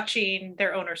watching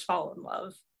their owners fall in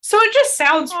love. So it just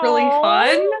sounds really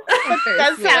fun.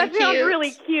 That sounds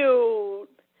really cute.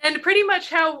 And pretty much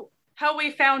how we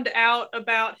found out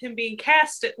about him being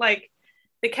casted, like,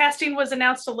 the casting was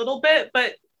announced a little bit,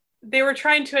 but they were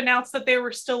trying to announce that they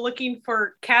were still looking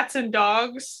for cats and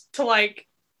dogs to, like,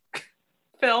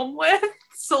 film with.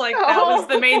 So, like, that was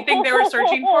the main thing they were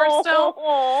searching for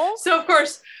still. So, of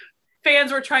course,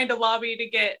 fans were trying to lobby to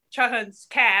get Cha-hun's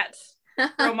cat,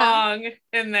 Romong,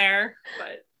 in there.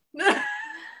 But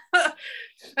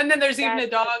and then there's even a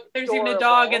dog. There's even a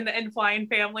dog in the In Flying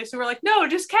family. So we're like, no,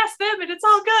 just cast them and it's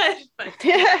all good. But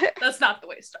that's not the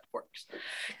way stuff works.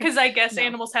 Because I guess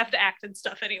animals have to act and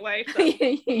stuff anyway. So.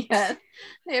 Yeah,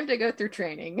 they have to go through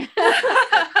training.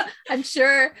 I'm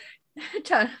sure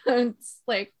Cha-hun's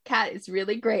like cat is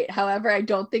really great. However, I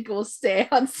don't think it will stay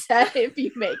on set if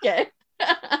you make it.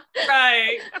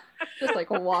 Right. Just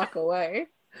like walk away.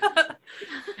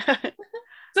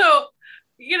 So,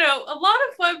 a lot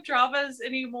of web dramas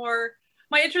anymore,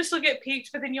 my interest will get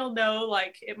piqued, but then you'll know,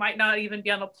 like, it might not even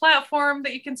be on a platform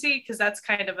that you can see, because that's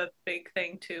kind of a big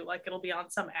thing too. Like, it'll be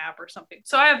on some app or something.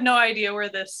 So I have no idea where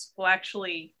this will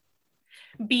actually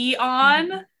be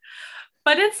on,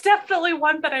 but it's definitely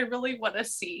one that I really want to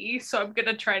see. So I'm going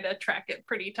to try to track it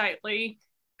pretty tightly.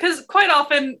 Because quite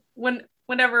often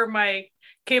whenever my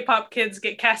K-pop kids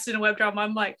get cast in a web drama,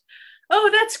 I'm like, oh,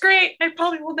 that's great. I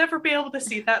probably will never be able to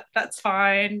see that. That's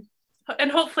fine. And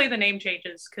hopefully the name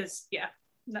changes, because,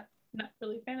 not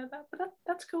really a fan of that, but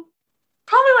that's cool.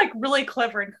 Probably, like, really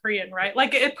clever in Korean, right?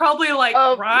 Like, it probably, like,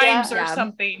 rhymes or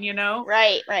something,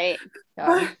 Right.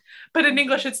 Yeah. But in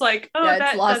English, it's like,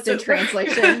 it's lost in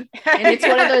translation. And it's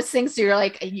one of those things you're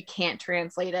like, you can't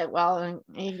translate it well in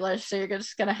English, so you're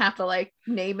just gonna have to, like,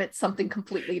 name it something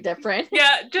completely different.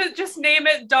 Yeah, just name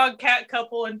it dog cat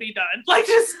couple and be done. Like,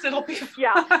 it'll be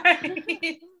fine.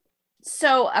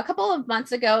 So a couple of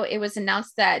months ago, it was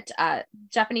announced that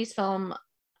Japanese film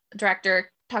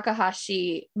director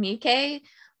Takahashi Miike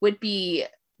would be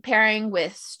pairing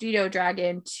with Studio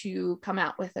Dragon to come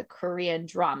out with a Korean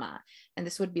drama. And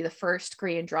this would be the first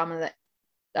Korean drama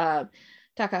that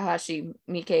Takahashi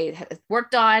Miike has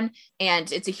worked on. And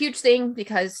it's a huge thing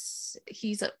because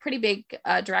he's a pretty big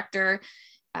director.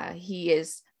 He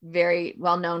is very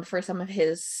well known for some of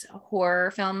his horror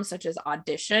films, such as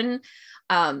Audition.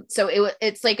 So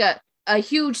it's like a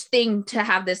huge thing to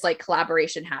have this, like,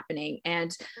 collaboration happening.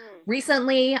 And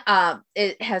recently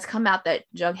it has come out that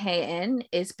Jung Hae-in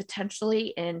is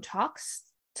potentially in talks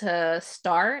to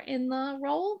star in the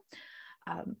role,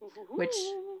 which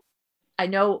I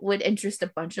know would interest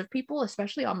a bunch of people,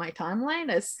 especially on my timeline.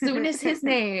 As soon as his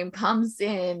name comes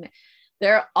in,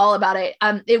 they're all about it.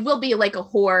 It will be like a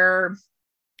horror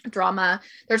drama.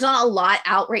 There's not a lot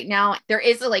out right now. There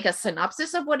is a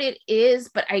synopsis of what it is,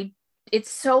 but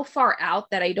it's so far out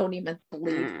that I don't even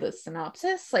believe the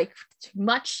synopsis, like, too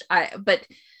much. But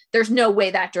there's no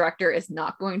way that director is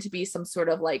not going to be some sort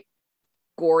of, like,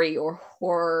 gory or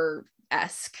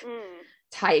horror-esque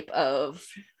type of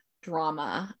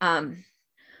drama.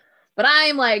 But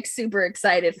I'm, like, super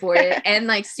excited for it. And,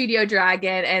 like, Studio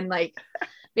Dragon, and, like,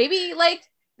 maybe, like,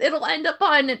 it'll end up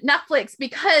on Netflix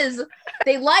because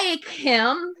they like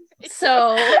him.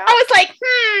 So I was like,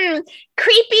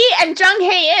 creepy and Jung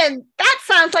Hae-in. That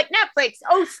sounds like Netflix.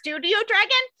 Oh, Studio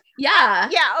Dragon? yeah.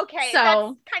 Okay.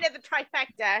 So that's kind of the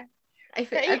trifecta. I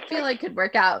feel like it could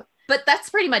work out. But that's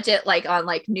pretty much it, like on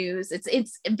like news.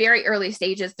 It's very early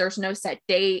stages. There's no set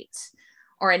date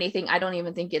or anything. I don't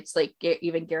even think it's like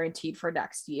even guaranteed for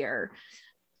next year.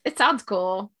 It sounds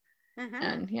cool.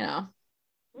 And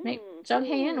maybe Jung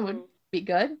Hae-in would be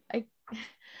good. I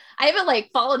haven't like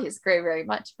followed his career very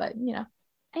much, but I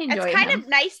enjoy It's kind of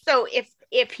nice though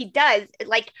if he does,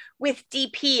 like with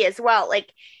DP as well.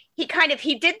 Like he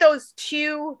did those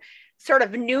two sort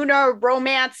of Nuna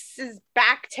romances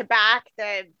back to back,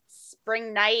 the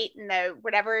Spring Night and the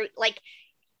whatever, like,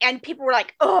 and people were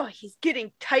like, oh, he's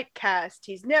getting typecast,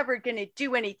 he's never gonna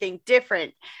do anything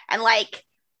different, and like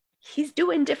he's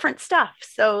doing different stuff,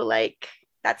 so like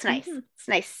that's nice. It's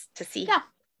nice to see.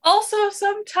 Also,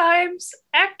 sometimes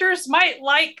actors might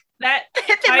like that.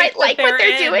 They might like what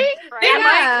they're doing. They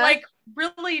might like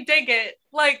really dig it.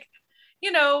 Like,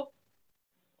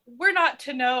 we're not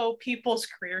to know people's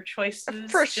career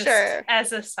choices for just sure.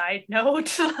 As a side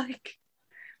note, like,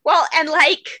 well, and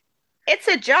like it's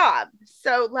a job,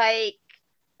 so like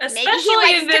especially maybe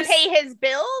he likes to pay his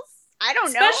bills. I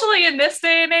don't know. Especially in this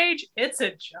day and age, it's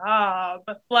a job.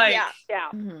 Like,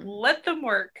 let them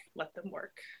work. Let them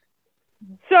work.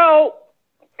 So,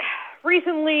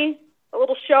 recently, a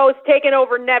little show has taken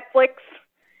over Netflix.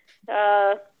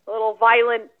 A little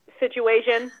violent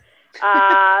situation.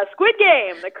 Squid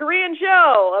Game, the Korean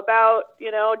show about,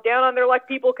 down on their luck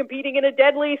people competing in a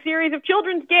deadly series of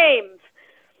children's games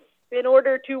in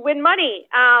order to win money.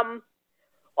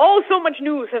 So much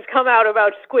news has come out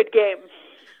about Squid Game.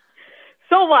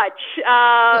 So much.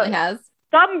 It has.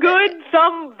 Some good,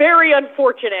 some very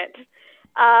unfortunate.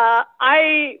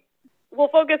 I will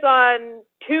focus on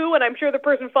two, and I'm sure the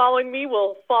person following me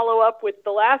will follow up with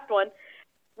the last one.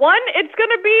 One, it's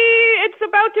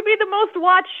about to be the most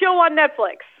watched show on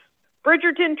Netflix.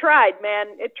 Bridgerton tried, man.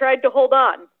 It tried to hold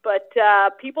on. But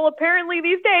people apparently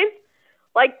these days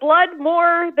like blood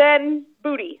more than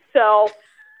booty. So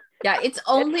yeah, its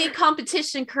only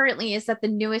competition currently is that the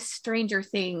newest Stranger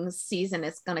Things season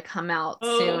is going to come out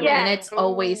soon, and it's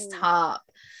always top.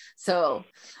 So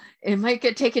it might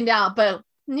get taken down, but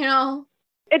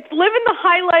it's living the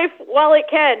high life while it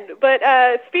can. But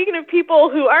speaking of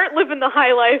people who aren't living the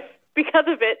high life because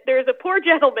of it, there's a poor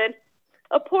gentleman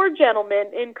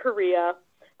in Korea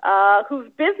whose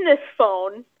business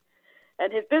phone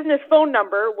and his business phone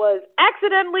number was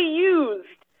accidentally used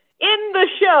in the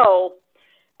show.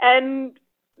 And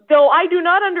though I do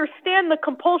not understand the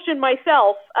compulsion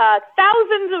myself,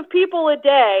 thousands of people a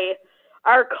day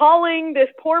are calling this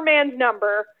poor man's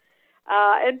number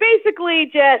and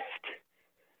basically just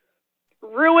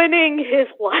ruining his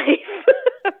life.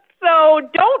 So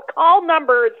don't call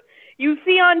numbers you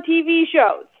see on TV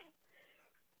shows.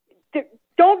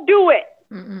 Don't do it.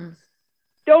 Mm-mm.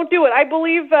 Don't do it. I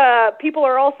believe people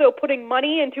are also putting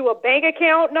money into a bank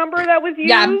account number that was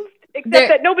used, except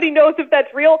that nobody knows if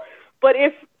that's real. But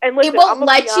listen, it won't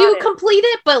let you complete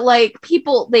it, but like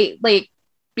people,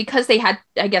 because they had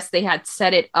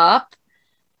set it up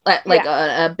like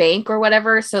a bank or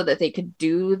whatever, so that they could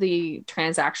do the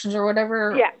transactions or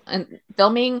whatever. Yeah. And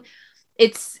filming,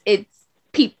 it's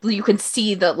people, you can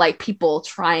see the like people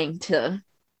trying to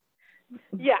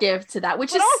give to that,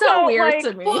 which is also, so weird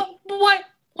to me. What?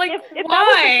 Like, if why? That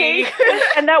was the case,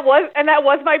 and that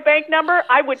was my bank number,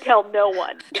 I would tell no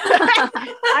one.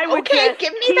 I would just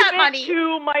give me that money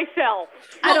to myself.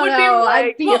 I don't know.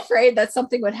 I'd be afraid that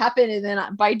something would happen, and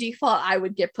then by default, I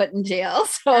would get put in jail.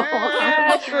 So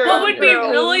what would be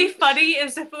really funny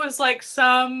is if it was like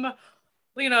some,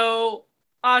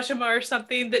 Ajima or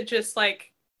something that just like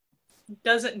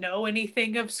doesn't know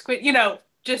anything of Squid,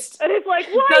 just and it's like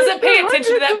doesn't pay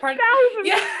attention to that part. Thousands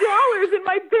of dollars in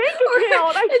my bank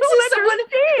account. I don't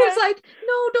understand. Who's like,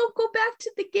 no, don't go back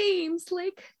to the games.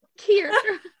 Like here.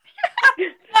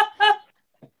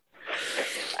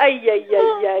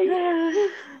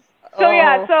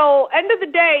 So end of the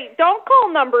day, don't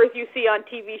call numbers you see on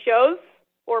TV shows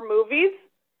or movies.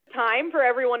 Time for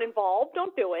everyone involved.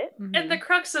 Don't do it. Mm-hmm. And the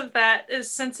crux of that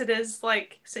is, since it is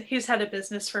like, he's had a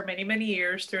business for many, many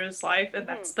years through his life, and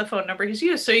that's the phone number he's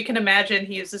used. So you can imagine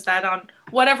he uses that on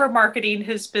whatever marketing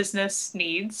his business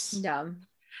needs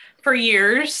for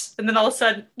years. And then all of a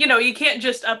sudden, you can't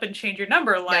just up and change your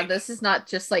number. Like, this is not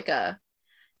just like an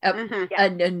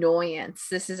annoyance.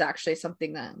 This is actually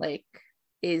something that like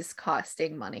is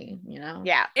costing money,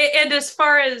 Yeah. And as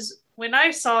far as when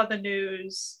I saw the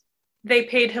news, they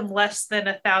paid him less than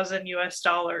 $1,000 US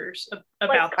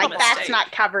about like that's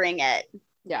not covering it.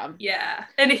 Yeah.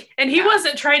 And he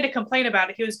wasn't trying to complain about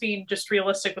it. He was being just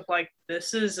realistic with like,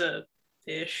 this is a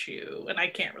issue and I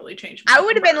can't really change my I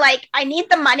would have been like, I need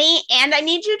the money and I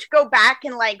need you to go back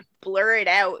and like blur it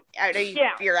out of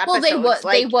your episodes. Well,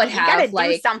 they would have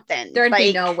like do something. There'd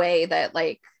be no way that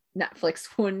like Netflix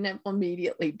wouldn't have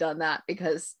immediately done that,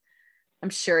 because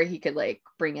I'm sure he could like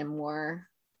bring in more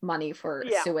money for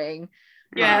suing.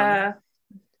 Yeah.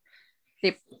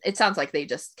 It sounds like they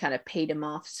just kind of paid him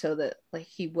off so that like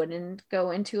he wouldn't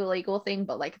go into a legal thing,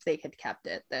 but like if they had kept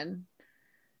it, then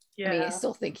I mean, I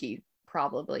still think he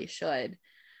probably should.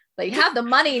 Like, have the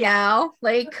money now.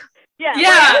 Like, Like, look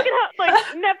at how, like,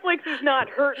 Netflix is not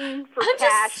hurting for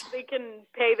cash. They can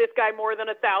pay this guy more than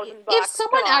 $1,000. If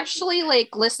someone actually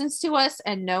like listens to us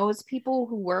and knows people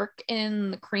who work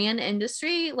in the Korean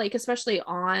industry, like especially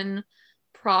on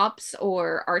props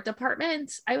or art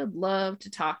departments, I would love to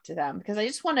talk to them, because I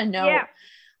just want to know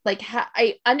like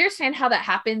I understand how that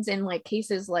happens in like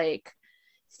cases like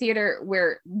theater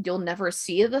where you'll never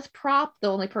see the prop. The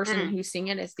only person who's seeing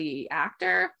it is the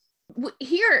actor.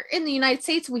 Here in the United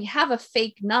States, we have a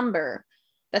fake number.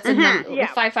 That's a number. The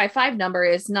 555 number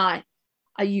is not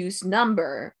a used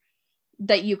number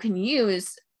that you can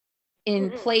use in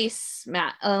place,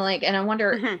 Matt. And I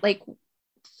wonder, like,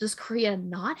 does Korea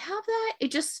not have that?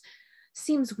 It just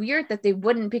seems weird that they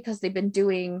wouldn't, because they've been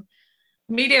doing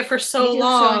media for so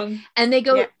long. And they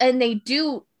go and they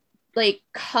do like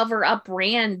cover up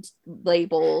brand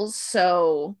labels.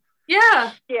 So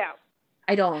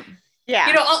I don't. Yeah.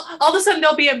 You know, all of a sudden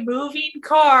there'll be a moving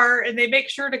car and they make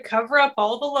sure to cover up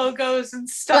all the logos and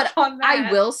stuff on that.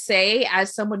 I will say,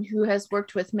 as someone who has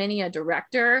worked with many a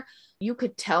director, you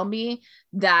could tell me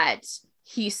that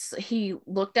he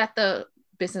looked at the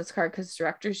business card, because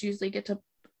directors usually get to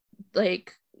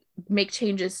like make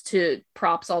changes to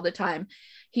props all the time.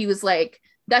 He was like,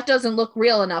 that doesn't look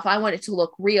real enough. I want it to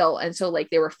look real. And so like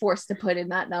they were forced to put in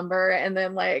that number, and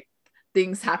then like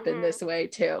things happen this way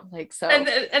too. Like, so. And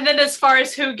then as far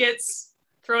as who gets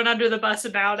thrown under the bus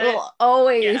about it. Will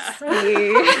always be.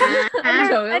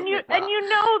 and you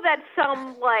know that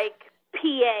some like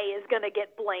PA is going to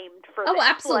get blamed for this. Oh,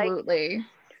 absolutely. Like,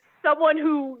 someone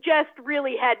who just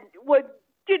really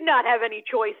did not have any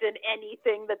choice in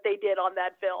anything that they did on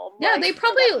that film. Yeah, they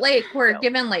probably were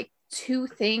given like 2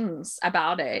 things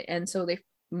about it, and so they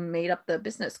made up the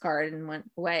business card and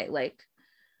went away. Like,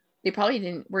 they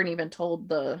probably weren't even told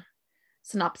the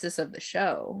synopsis of the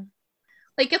show.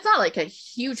 Like, it's not like a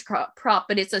huge prop,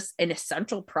 but it's an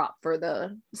essential prop for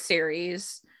the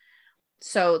series.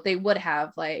 So they would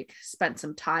have like spent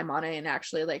some time on it and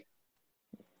actually like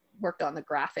worked on the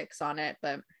graphics on it.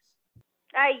 But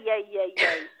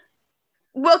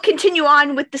we'll continue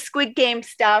on with the Squid Game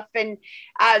stuff. And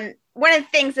one of the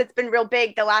things that's been real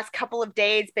big the last couple of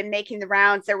days, been making the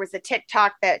rounds. There was a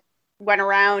TikTok that went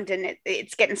around, and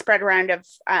it's getting spread around, of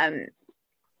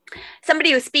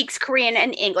somebody who speaks Korean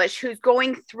and English who's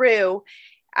going through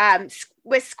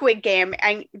with Squid Game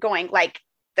and going like,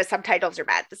 the subtitles are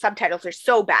bad. The subtitles are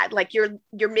so bad. Like you're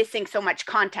missing so much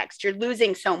context. You're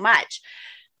losing so much.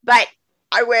 But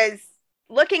I was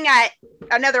looking at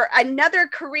another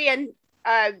Korean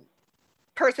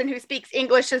person who speaks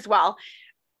English as well,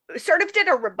 sort of did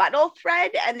a rebuttal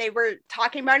thread, and they were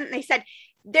talking about it, and they said,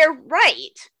 they're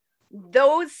right.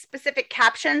 Those specific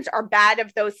captions are bad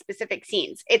of those specific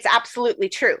scenes. It's absolutely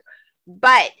true.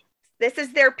 But this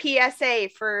is their PSA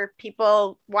for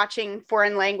people watching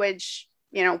foreign language,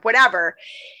 whatever.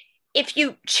 If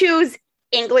you choose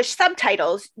English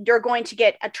subtitles, you're going to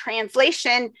get a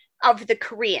translation of the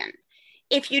Korean.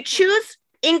 If you choose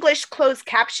English closed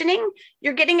captioning,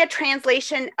 you're getting a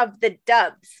translation of the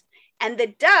dubs. And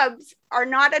the dubs are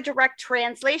not a direct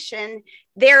translation.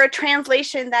 They're a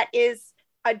translation that is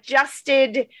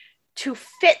adjusted to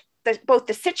fit both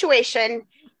the situation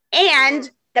and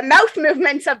the mouth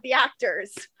movements of the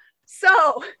actors.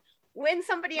 So when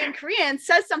somebody in Korean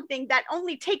says something that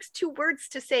only takes 2 words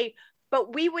to say,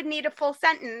 but we would need a full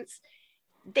sentence,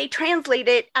 they translate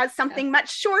it as something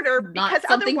much shorter, because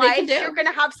otherwise you're going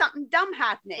to have something dumb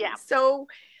happening. Yeah. So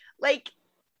like,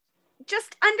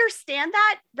 just understand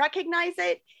that, recognize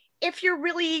it. If you're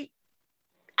really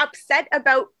upset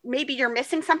about maybe you're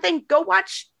missing something, go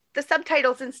watch the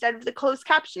subtitles instead of the closed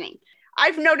captioning.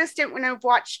 I've noticed it when I've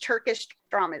watched Turkish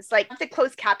dramas, like the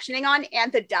closed captioning on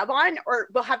and the dub on, or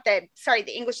we'll have the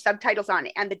English subtitles on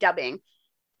and the dubbing,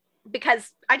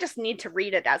 because I just need to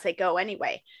read it as I go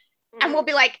anyway. And we'll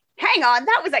be like, hang on,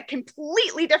 that was a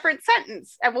completely different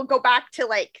sentence. And we'll go back to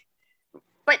like,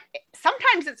 but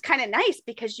sometimes it's kind of nice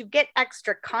because you get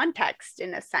extra context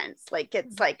in a sense. Like,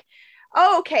 it's like,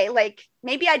 oh, okay, like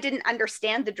maybe I didn't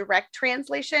understand the direct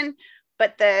translation,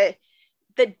 but the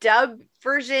dub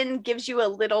version gives you a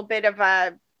little bit of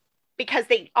a, because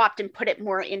they often put it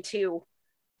more into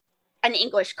an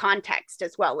English context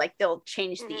as well. Like they'll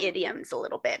change the idioms a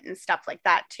little bit and stuff like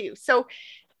that too. So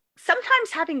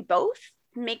sometimes having both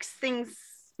makes things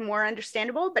more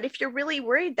understandable. But if you're really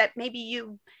worried that maybe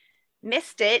you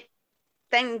missed it,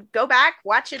 then go back,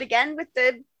 watch it again with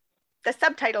the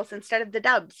subtitles instead of the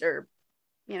dubs, or,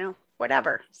 you know,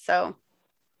 whatever. So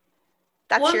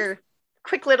that's your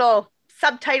quick little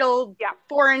subtitle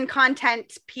foreign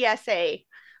content PSA.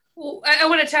 Well, I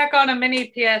want to tack on a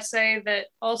mini PSA that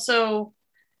also,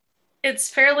 it's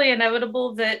fairly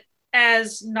inevitable that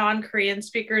as non-Korean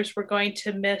speakers, we're going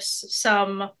to miss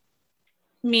some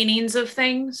meanings of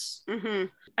things.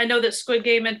 I know that Squid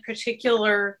Game in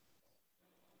particular,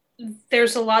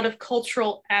 there's a lot of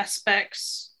cultural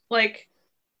aspects, like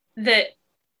that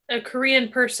a Korean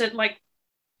person, like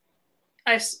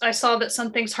I saw that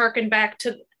some things harken back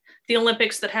to the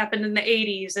Olympics that happened in the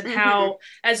 80s and how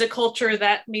as a culture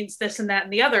that means this and that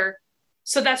and the other.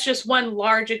 So that's just one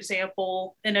large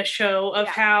example in a show of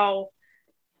how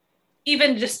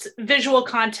even just visual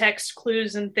context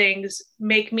clues and things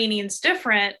make meanings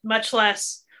different, much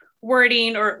less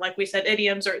wording or, like we said,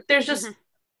 idioms, or there's just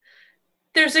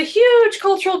there's a huge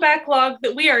cultural backlog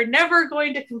that we are never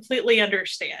going to completely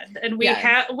understand. And we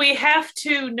have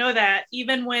to know that,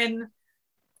 even when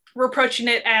we're approaching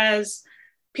it as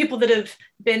people that have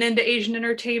been into Asian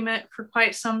entertainment for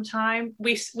quite some time,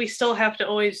 we still have to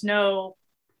always know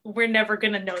we're never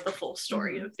going to know the full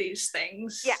story of these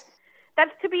things. Yeah,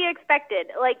 that's to be expected.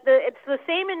 Like it's the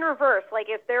same in reverse. Like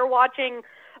if they're watching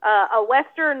a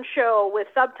Western show with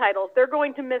subtitles, they're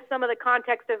going to miss some of the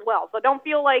context as well. So don't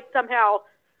feel like somehow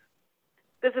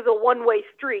this is a one-way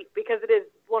street, because it is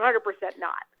 100%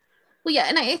 not. Well, yeah,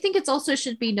 and I think it's also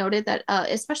should be noted that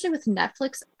especially with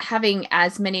Netflix having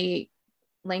as many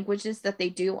languages that they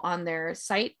do on their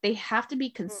site, they have to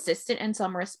be consistent in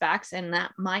some respects, and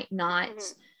that might not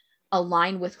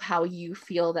align with how you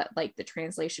feel that like the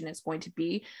translation is going to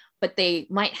be, but they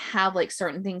might have like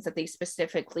certain things that they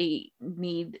specifically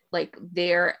need like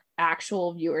their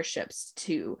actual viewerships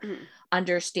to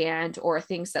understand, or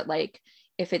things that like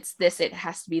if it's this, it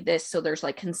has to be this. So there's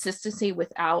like consistency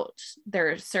without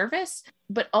their service,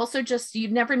 but also just you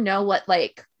never know what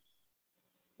like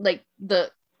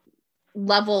the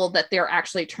level that they're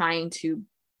actually trying to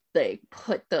like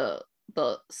put the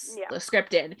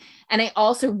script in. And I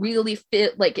also really feel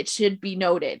like it should be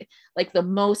noted, like the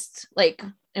most like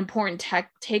important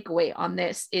takeaway on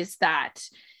this is that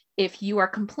if you are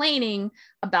complaining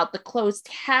about the closed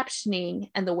captioning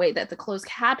and the way that the closed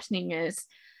captioning is,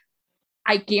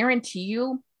 I guarantee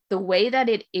you the way that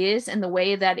it is and the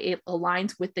way that it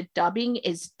aligns with the dubbing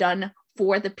is done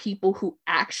for the people who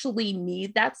actually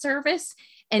need that service,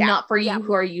 and not for you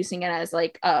who are using it as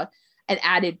like an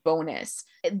added bonus.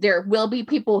 There will be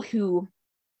people who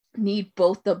need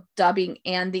both the dubbing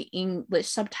and the English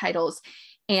subtitles,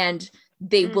 and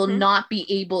they will not be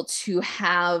able to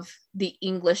have the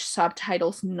English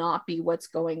subtitles not be what's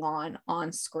going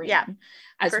on screen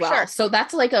as well. Sure. So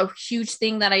that's like a huge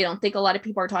thing that I don't think a lot of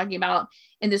people are talking about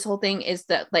in this whole thing, is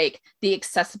that like the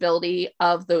accessibility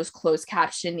of those closed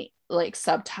caption like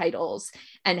subtitles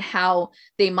and how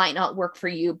they might not work for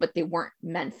you, but they weren't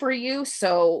meant for you.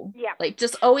 So like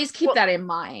just always keep that in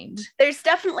mind. There's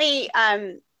definitely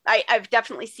I've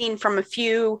definitely seen from a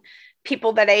few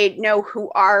people that I know who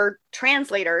are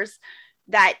translators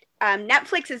that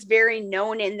Netflix is very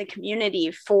known in the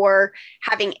community for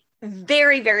having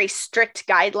very, very strict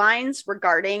guidelines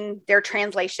regarding their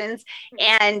translations.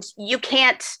 And you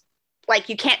can't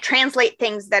translate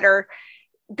things that are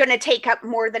going to take up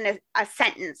more than a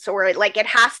sentence, or like it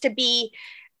has to be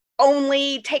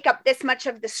only take up this much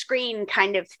of the screen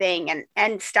kind of thing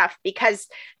and stuff, because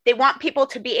they want people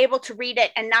to be able to read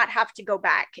it and not have to go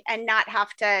back and not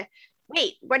have to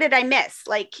wait, what did I miss?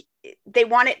 Like they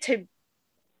want it to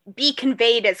be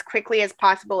conveyed as quickly as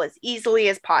possible, as easily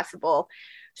as possible.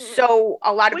 So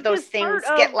a lot of those things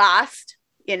get lost,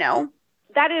 you know?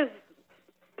 That is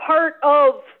part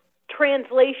of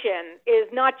translation, is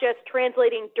not just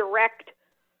translating direct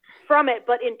from it,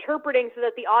 but interpreting so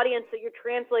that the audience that you're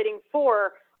translating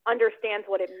for understands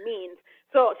what it means.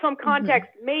 So some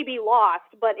context may be lost,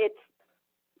 but it's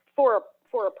for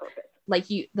a purpose. Like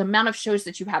the amount of shows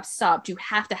that you have subbed, you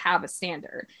have to have a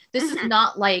standard. This is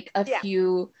not like a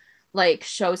few like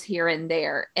shows here and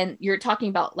there. And you're talking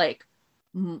about like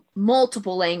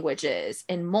multiple languages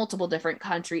in multiple different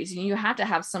countries. And you have to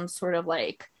have some sort of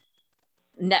like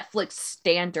Netflix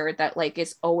standard that like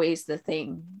is always the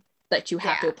thing that you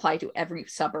have to apply to every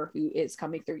subber who is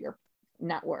coming through your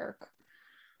network.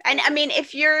 And I mean,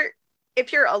 if you're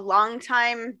a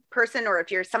longtime person, or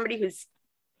if you're somebody who's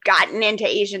gotten into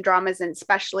Asian dramas and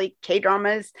especially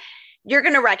K-dramas, you're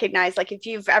going to recognize, like, if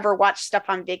you've ever watched stuff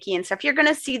on Viki and stuff, you're going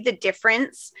to see the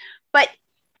difference. But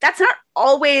that's not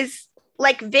always,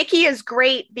 like, Viki is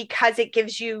great because it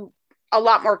gives you a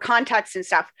lot more context and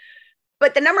stuff.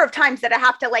 But the number of times that I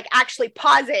have to, like, actually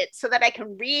pause it so that I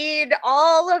can read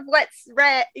all of what's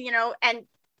read, you know, and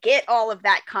get all of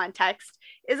that context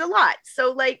is a lot.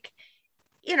 So, like,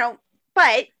 you know,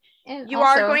 but and you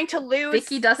are going to lose.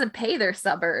 Viki doesn't pay their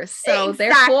subbers. So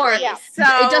therefore, so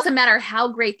it doesn't matter how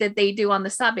great that they do on the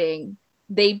subbing.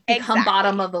 They become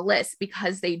bottom of the list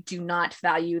because they do not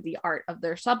value the art of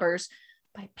their subbers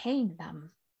by paying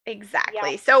them.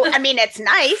 Exactly. Yeah. So, I mean, it's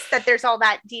nice that there's all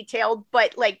that detailed,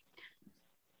 but, like,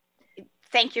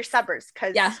 thank your subbers,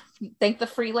 because thank the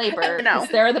free labor. No,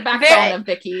 they're the backbone of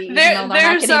Viki. Even though they're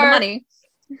not getting the money.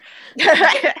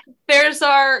 There's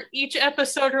our each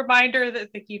episode reminder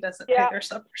that Viki doesn't pay their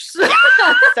subbers.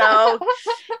 So,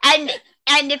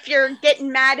 and if you're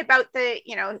getting mad about the,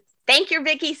 you know, thank your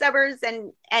Viki subbers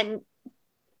and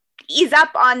ease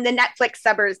up on the Netflix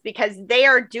subbers, because they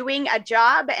are doing a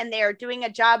job, and they are doing a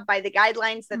job by the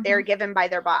guidelines that they're given by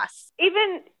their boss.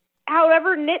 Even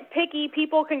however nitpicky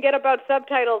people can get about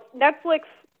subtitles, Netflix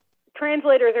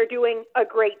translators are doing a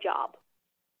great job.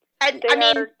 And I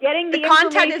mean, getting the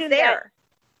content is there.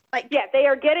 They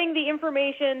are getting the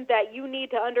information that you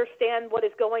need to understand what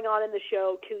is going on in the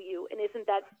show to you. And isn't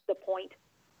that the point?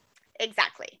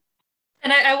 Exactly.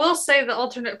 And I will say the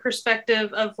alternate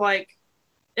perspective of, like,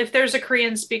 if there's a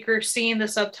Korean speaker seeing the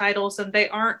subtitles and they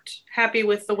aren't happy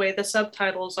with the way the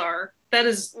subtitles are, that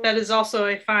is also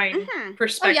a fine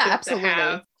perspective to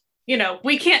have. You know,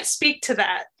 we can't speak to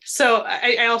that. So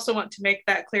I also want to make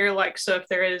that clear. Like, so if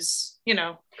there is, you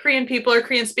know, Korean people or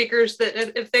Korean speakers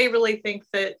that if they really think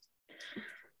that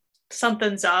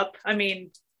something's up, I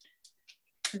mean,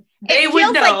 they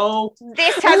would know. Like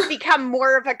this has become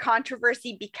more of a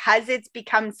controversy because it's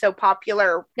become so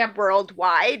popular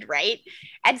worldwide, right?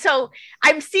 And so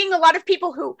I'm seeing a lot of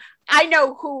people who I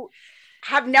know who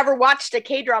have never watched a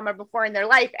K-drama before in their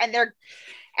life, and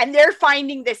they're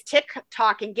finding this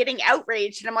TikTok and getting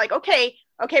outraged. And I'm like, okay,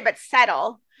 but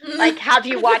settle. Like, have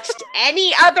you watched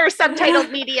any other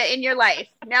subtitled media in your life?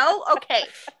 No? Okay.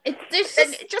 Just at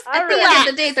the end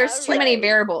of the day, there's too many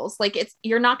variables. Like,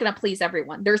 you're not going to please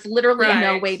everyone. There's literally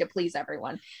no way to please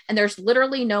everyone. And there's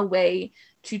literally no way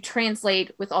to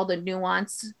translate with all the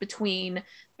nuance between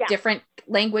different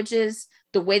languages,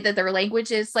 the way that their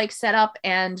language is, like, set up,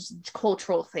 and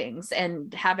cultural things,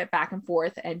 and have it back and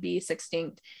forth and be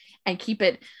succinct and keep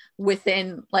it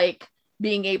within, like,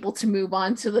 being able to move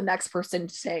on to the next person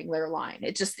saying their line.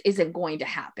 It just isn't going to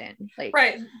happen. Like,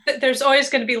 there's always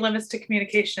going to be limits to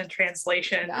communication and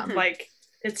translation. Like,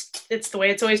 it's the way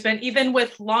it's always been, even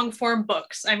with long form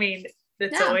books. I mean,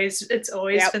 it's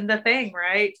always been the thing,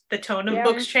 right? The tone of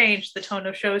books change, the tone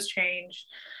of shows change.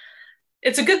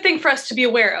 It's a good thing for us to be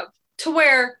aware of, to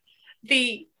where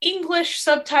the English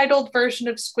subtitled version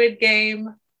of Squid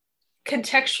Game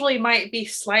contextually might be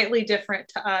slightly different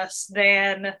to us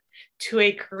than to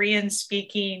a Korean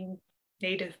speaking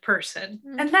native person.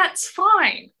 And that's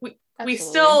fine. We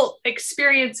still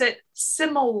experience it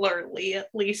similarly. At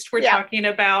least we're talking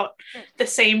about the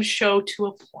same show to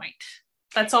a point.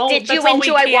 That's all. Did you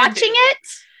enjoy watching it?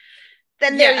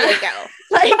 Then there you go.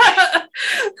 Like,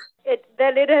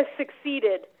 then it has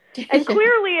succeeded. And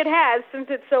clearly it has, since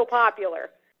it's so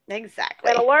popular. Exactly.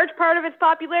 And a large part of its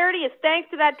popularity is thanks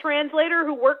to that translator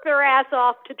who worked their ass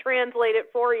off to translate it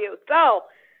for you. So,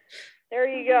 there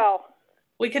you go.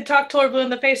 We could talk till we're blue in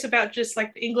the face about just,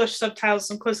 like, the English subtitles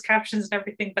and closed captions and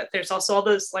everything, but there's also all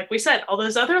those, like we said, all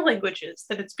those other languages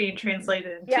that it's being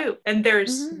translated into. And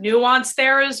there's nuance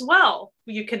there as well.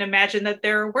 You can imagine that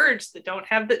there are words that don't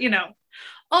have the, you know,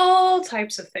 all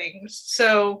types of things.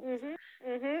 So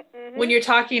when you're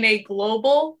talking a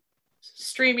global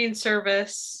streaming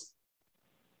service,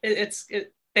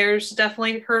 there's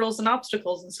definitely hurdles and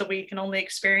obstacles, and so we can only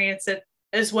experience it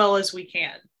as well as we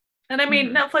can. And I mean,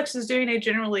 Netflix is doing a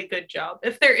generally good job.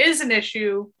 If there is an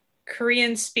issue,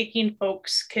 Korean speaking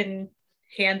folks can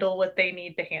handle what they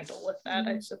need to handle with that,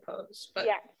 I suppose. But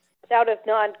without us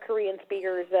non-Korean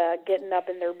speakers getting up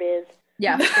in their biz.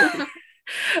 Yeah.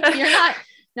 You're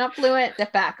not fluent,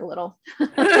 step back a little.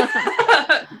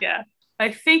 Yeah.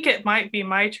 I think it might be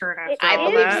my turn after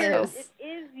all that. It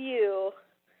is you.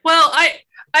 Well,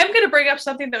 I'm going to bring up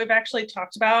something that we've actually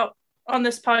talked about on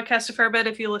this podcast a fair bit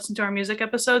if you listen to our music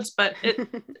episodes, but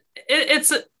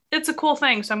it's a cool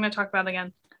thing, so I'm going to talk about it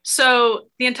again. So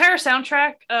the entire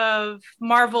soundtrack of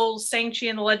Marvel's Shang-Chi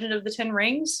and the Legend of the Ten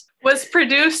Rings was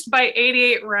produced by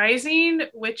 88 Rising,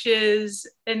 which is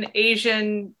an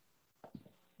Asian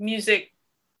music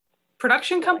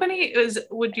production company.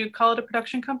 Would you call it a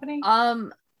production company?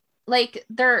 Like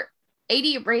their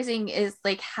 88 Rising is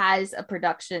like has a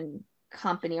production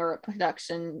company or a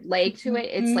production leg to it.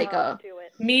 It's like a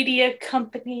media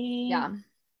company.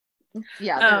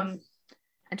 Yeah.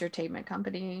 Entertainment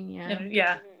company.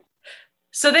 Yeah.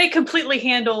 So they completely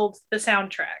handled the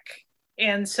soundtrack.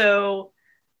 And so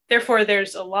therefore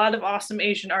there's a lot of awesome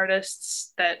Asian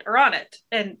artists that are on it.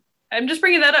 And I'm just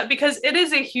bringing that up because it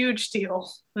is a huge deal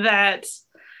that,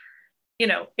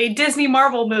 a Disney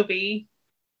Marvel movie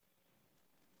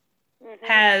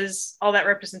has all that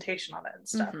representation on it and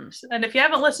stuff. And if you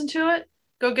haven't listened to it,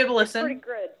 go give a listen. It's pretty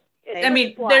good.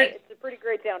 It's a pretty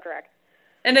great soundtrack.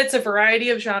 And it's a variety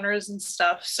of genres and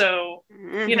stuff. So,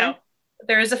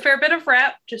 there is a fair bit of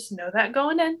rap. Just know that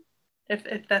going in.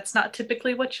 If that's not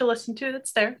typically what you listen to,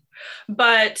 that's there.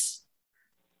 But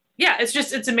yeah,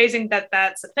 it's amazing that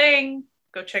that's a thing.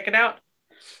 Go check it out.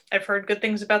 I've heard good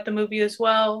things about the movie as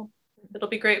well. It'll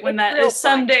be great when that is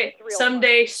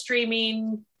someday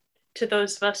streaming to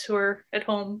those of us who are at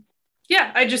home.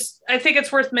 Yeah, I think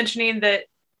it's worth mentioning that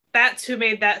that's who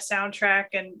made that soundtrack.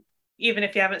 And even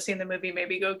if you haven't seen the movie,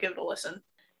 maybe go give it a listen.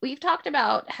 We've talked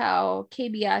about how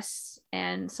KBS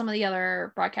and some of the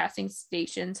other broadcasting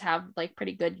stations have like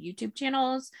pretty good YouTube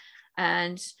channels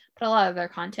and put a lot of their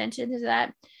content into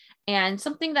that. And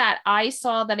something that I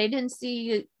saw that I didn't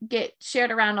see get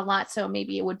shared around a lot, so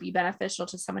maybe it would be beneficial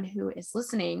to someone who is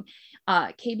listening.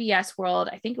 KBS World,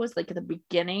 I think it was like at the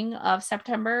beginning of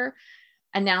September,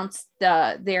 announced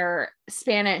their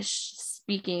Spanish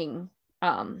speaking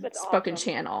spoken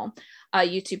channel,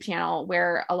 YouTube channel,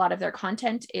 where a lot of their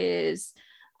content is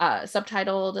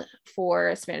subtitled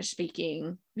for Spanish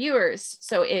speaking viewers.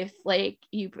 So if like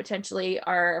you potentially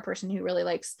are a person who really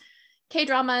likes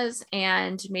K-dramas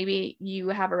and maybe you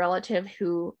have a relative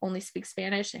who only speaks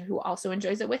Spanish and who also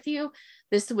enjoys it with you,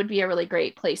 this would be a really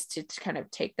great place to kind of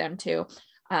take them to,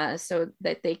 so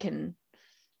that they can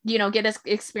get an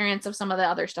experience of some of the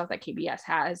other stuff that KBS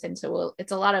has. And so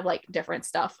it's a lot of like different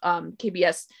stuff.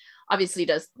 KBS obviously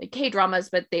does like K-dramas,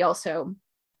 but they also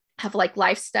have like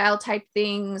lifestyle type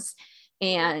things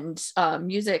and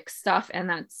music stuff, and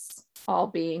that's all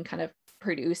being kind of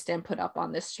produced and put up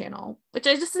on this channel, which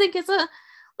I just think is a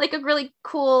really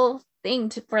cool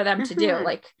thing for them to do,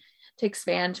 like to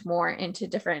expand more into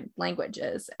different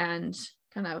languages and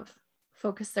kind of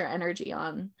focus their energy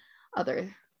on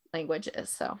other languages.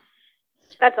 So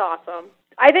that's awesome.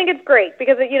 I think it's great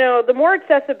because the more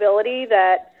accessibility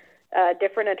that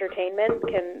different entertainment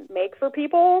can make for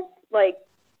people, like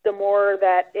the more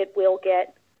that it will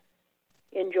get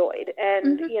enjoyed.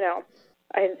 And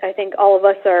I think all of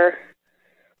us are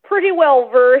pretty well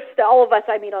versed, all of us,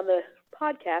 I mean on the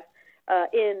podcast,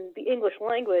 in the English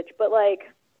language, but like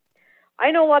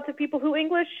I know lots of people who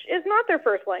English is not their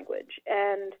first language,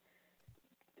 and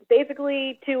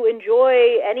basically to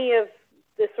enjoy any of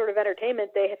this sort of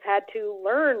entertainment they have had to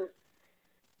learn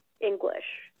English.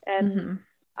 And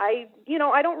I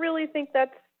don't really think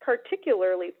that's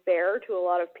particularly fair to a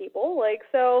lot of people, like,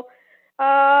 so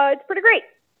it's pretty great.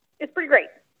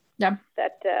 Yeah,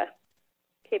 that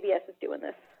KBS is doing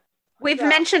this. We've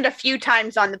mentioned a few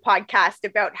times on the podcast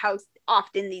about how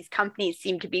often these companies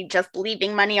seem to be just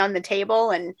leaving money on the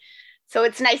table. And so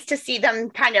it's nice to see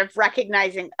them kind of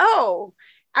recognizing,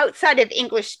 outside of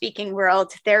English speaking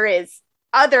world, there is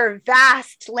other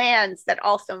vast lands that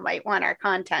also might want our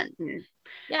content. And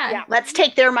let's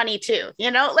take their money too,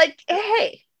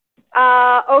 hey.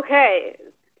 Okay.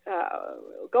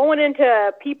 Going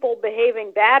into people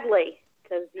behaving badly,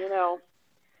 because,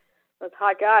 that's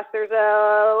hot gosh. There's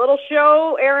a little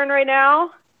show airing right now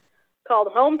called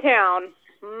Hometown,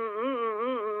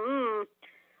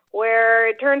 where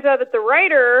it turns out that the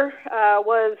writer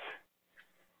was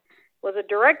a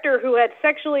director who had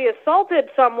sexually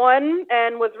assaulted someone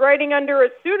and was writing under a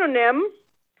pseudonym,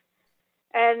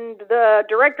 and the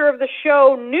director of the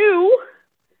show knew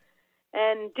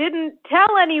and didn't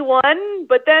tell anyone.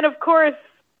 But then, of course,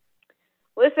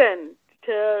 listen,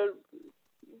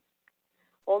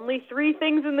 only 3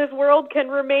 things in this world can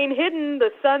remain hidden: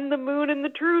 the sun, the moon, and the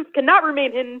truth. Cannot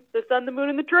remain hidden: the sun, the moon,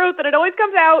 and the truth. And it always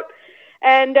comes out,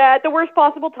 and at the worst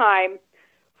possible time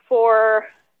for,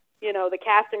 the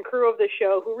cast and crew of the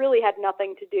show, who really had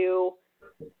nothing to do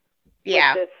with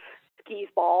this skis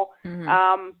ball.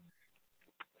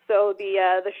 So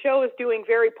the show is doing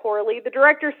very poorly. The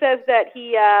director says that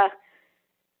he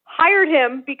hired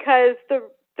him because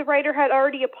the writer had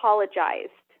already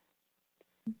apologized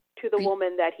to the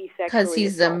woman that he sexually because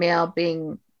he's a male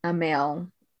being a male.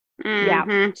 Yeah.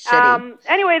 Shitty.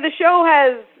 Anyway,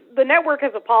 the network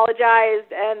has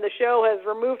apologized, and the show has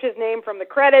removed his name from the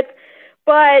credits,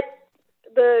 but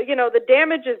the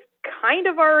damage is kind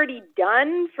of already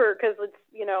done because it's,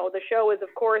 the show is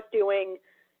of course doing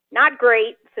not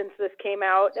great since this came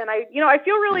out, and I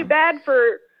feel really bad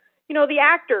for the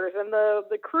actors and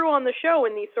the crew on the show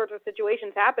when these sorts of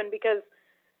situations happen, because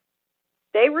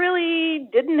they really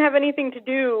didn't have anything to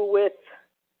do with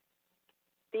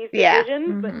these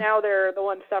decisions, but now they're the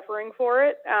ones suffering for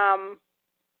it.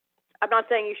 I'm not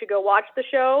saying you should go watch the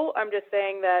show. I'm just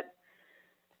saying that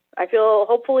I feel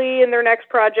hopefully in their next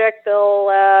project they'll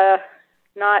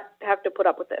not have to put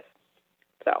up with this.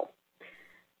 So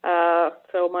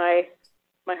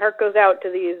my heart goes out to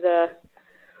these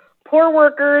poor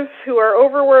workers who are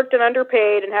overworked and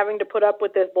underpaid and having to put up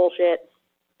with this bullshit.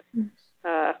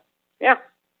 Yeah,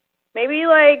 maybe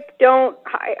don't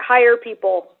hire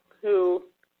people who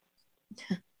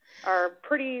are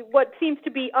what seems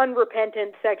to be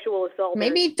unrepentant sexual assaulters.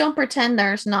 Maybe don't pretend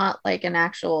there's not an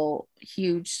actual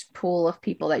huge pool of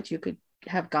people that you could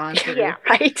have gone through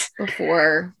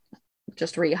before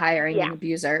just rehiring an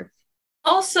abuser.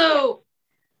 Also,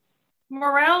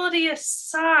 morality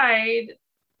aside,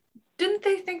 didn't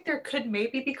they think there could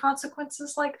maybe be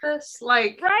consequences like this?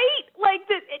 Right?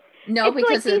 No,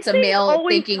 because it's a male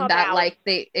thinking that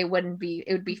it would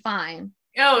be fine.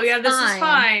 Oh yeah, this is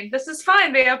fine. This is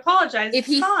fine. They apologize. If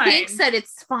he thinks that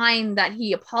it's fine that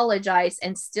he apologized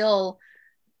and still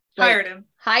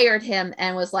hired him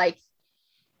and was like,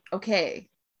 okay.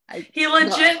 He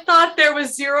legit thought there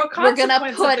was zero consequence. We're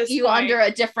gonna put you under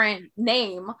a different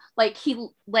name.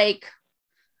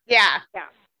 Yeah. Wow.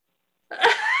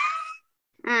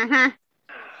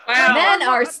 Men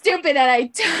are stupid and I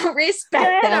don't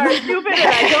respect them. Men are stupid and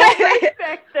I don't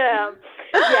respect them.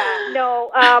 Yeah, no,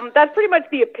 that's pretty much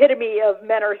the epitome of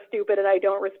men are stupid and I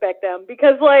don't respect them.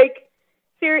 Because,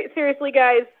 seriously,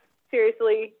 guys,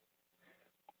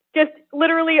 just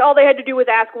literally all they had to do was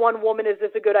ask one woman, is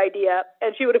this a good idea?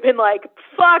 And she would have been like,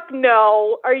 fuck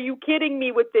no, are you kidding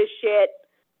me with this shit?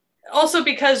 Also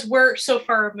because we're so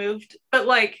far removed. But,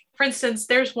 for instance,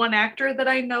 there's one actor that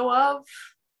I know of.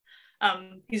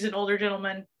 He's an older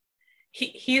gentleman.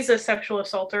 He's a sexual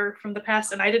assaulter from the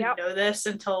past, and I didn't know this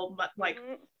until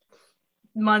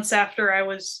months after I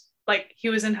was he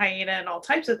was in Hyena and all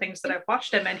types of things that I've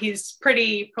watched him, and he's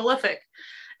pretty prolific,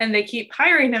 and they keep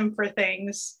hiring him for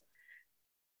things,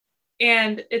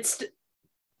 and it's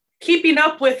keeping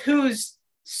up with who's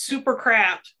super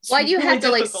crap. Why do you have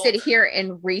to sit here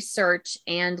and research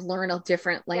and learn a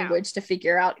different language to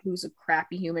figure out who's a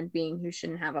crappy human being who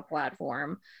shouldn't have a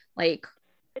platform?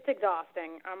 It's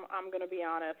exhausting. I'm gonna be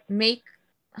honest.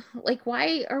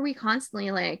 Why are we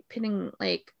constantly pitting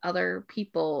other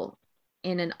people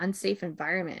in an unsafe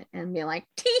environment and be like,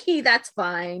 tee, that's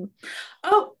fine.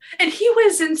 Oh, and he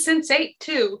was in Sense8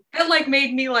 too. That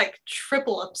made me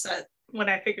triple upset when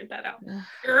I figured that out. In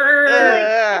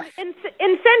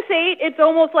Sense8, it's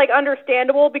almost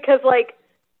understandable because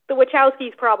the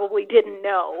Wachowskis probably didn't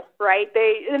know, right?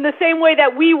 They, in the same way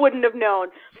that we wouldn't have known.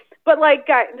 But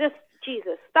guys, just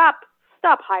Jesus, stop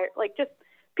hiring. Just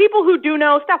people who do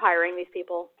know, stop hiring these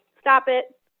people. Stop it.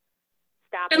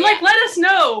 And let us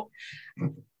know.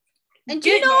 And do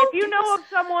you know if you know of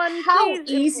someone how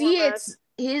easy it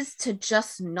is to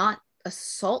just not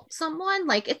assault someone?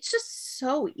 It's just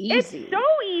so easy. It's so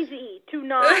easy to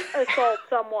not assault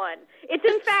someone. It's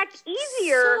in fact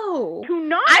easier to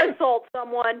not assault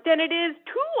someone than it is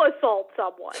to assault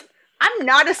someone. I'm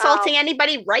not assaulting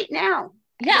anybody right now.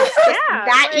 Yeah,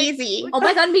 that easy. Oh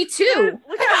my god, me too.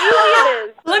 Look how easy it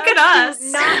is. Look at us.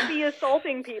 Not be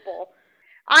assaulting people.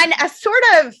 On a sort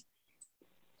of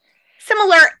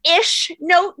similar-ish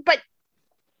note, but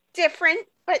different,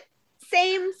 but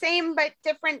same, but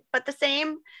different, but the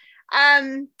same.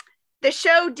 The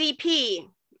show DP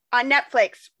on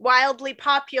Netflix, wildly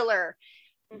popular.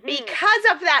 Mm-hmm. Because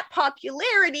of that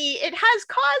popularity, it has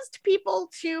caused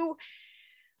people to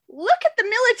look at the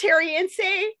military and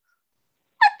say,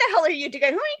 what the hell are you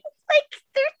doing?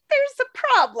 There's a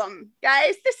problem,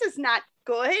 guys. This is not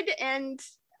good. And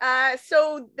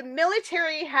so the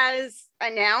military has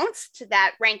announced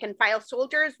that rank and file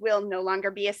soldiers will no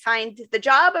longer be assigned the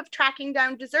job of tracking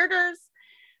down deserters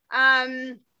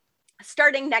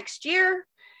starting next year.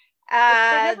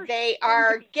 They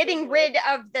are getting rid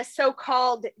of the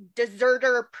so-called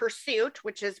deserter pursuit,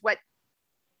 which is what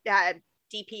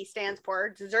DP stands for,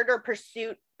 deserter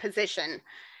pursuit position.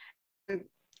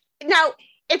 Now,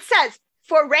 it says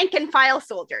for rank and file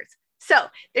soldiers.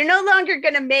 So they're no longer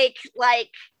going to make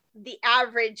the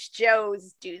average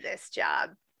Joes do this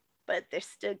job, but they're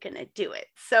still gonna do it.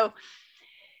 So,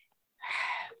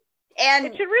 and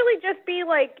it should really just be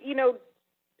like, you know,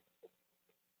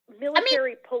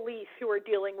 military police who are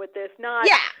dealing with this, not,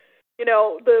 you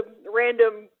know, the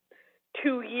random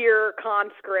 2-year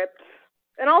conscripts.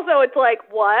 And also, it's like,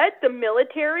 what? The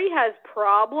military has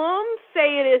problems?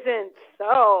 Say it isn't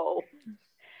so.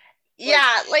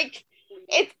 Yeah, like,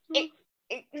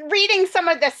 reading some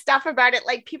of the stuff about it,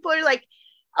 like, people are like,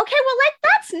 okay, well, like,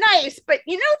 that's nice, but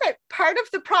you know that part of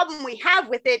the problem we have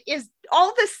with it is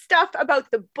all this stuff about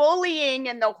the bullying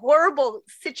and the horrible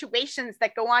situations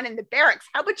that go on in the barracks.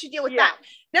 How about you deal with that?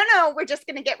 No, we're just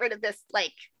going to get rid of this,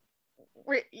 like,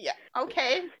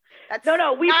 okay. That's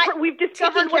we've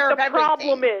discovered what the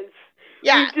problem is.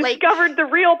 Yeah, we've discovered the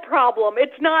real problem.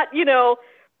 It's not, you know,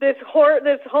 this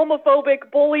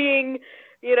homophobic bullying,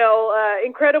 you know,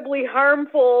 incredibly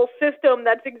harmful system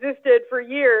that's existed for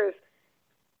years.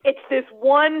 It's this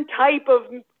one type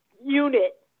of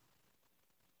unit.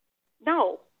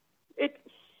 No,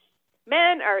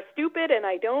 men are stupid, and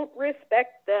I don't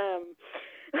respect them.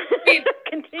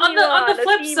 Continue on the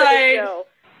flip side.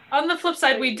 On the flip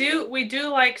side, we do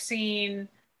like seeing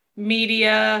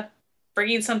media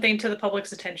bringing something to the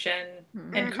public's attention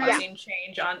and causing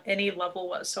change on any level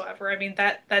whatsoever. I mean,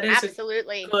 that is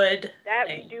absolutely a good that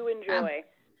thing. We do enjoy.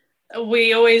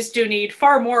 We always do need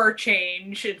far more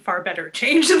change and far better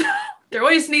change. There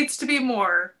always needs to be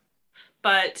more,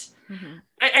 but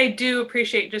I do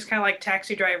appreciate just kind of like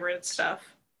Taxi Driver and stuff,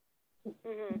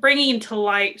 bringing to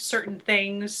light certain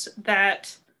things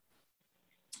that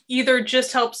either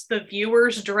just helps the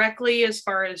viewers directly as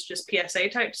far as just PSA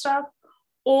type stuff,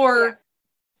 or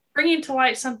bringing to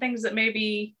light some things that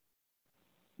maybe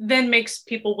then makes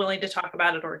people willing to talk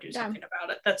about it or do something about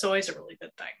it. That's always a really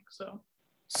good thing.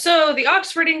 So the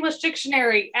Oxford English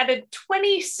Dictionary added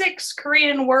 26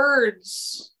 Korean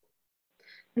words.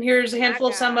 And here's a handful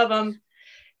of some of them.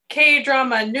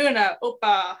 K-drama, Nuna,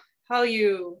 Oppa,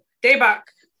 Hallyu, Daebak.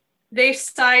 They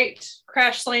cite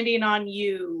Crash Landing on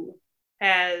You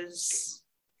as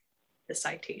the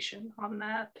citation on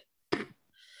that.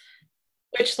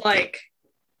 Which, like...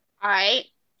 All right,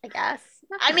 I guess.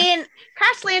 I mean,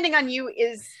 Crash Landing on You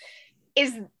is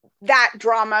that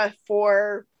drama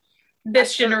for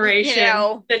this generation, you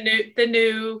know, the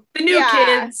new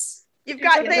kids. You've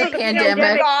got the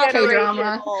pandemic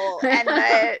K-drama and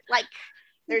the like.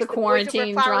 There's the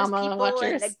quarantine drama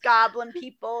watchers, and the Goblin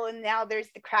people, and now there's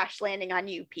the Crash Landing on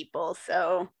You people.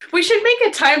 So we should make a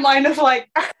timeline of like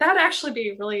that'd actually be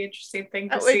a really interesting thing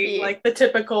to see, like the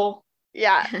typical.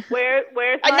 Yeah. Where's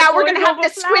and now we're gonna have the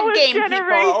Squid Game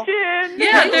people.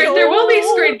 Yeah, there will be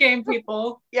Squid Game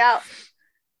people. Yeah.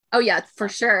 Oh yeah, for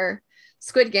sure.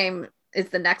 Squid Game is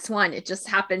the next one. It just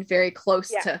happened very close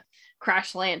to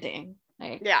Crash Landing.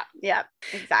 Right? Yeah,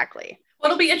 exactly.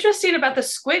 What'll be interesting about the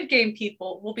Squid Game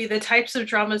people will be the types of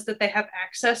dramas that they have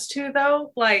access to,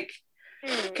 though, like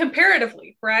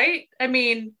comparatively, right? I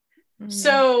mean,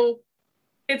 so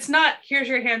it's not here's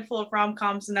your handful of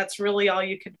rom-coms and that's really all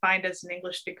you can find as an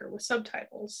English speaker with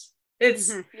subtitles.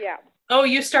 It's oh,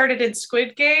 you started in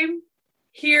Squid Game?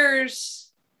 Here's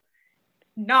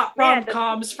not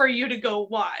rom-coms for you to go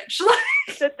watch.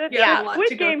 The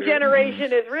Squid Game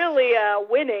generation is really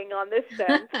winning on this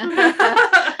sense.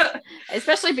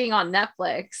 Especially being on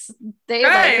Netflix. They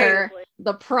like her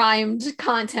the primed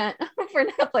content for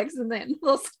Netflix, and then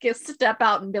they'll step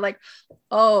out and be like,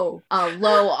 oh,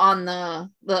 low on the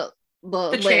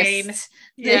list. Chain.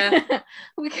 Yeah.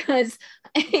 Because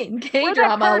in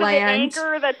K-drama land, the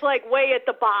anchor that's like way at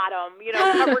the bottom, you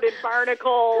know, covered in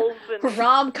barnacles and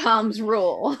rom-coms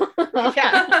rule.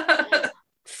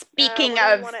 Speaking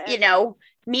of, you know,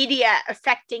 media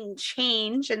affecting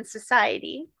change in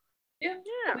society. Yeah.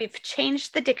 We've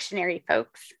changed the dictionary,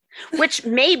 folks. Which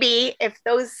maybe if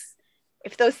those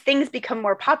things become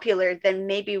more popular, then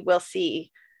maybe we'll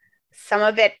see some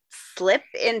of it slip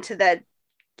into the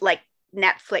like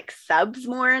Netflix subs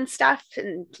more and stuff,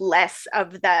 and less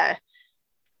of the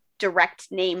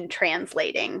direct name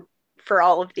translating for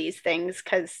all of these things,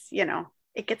 because you know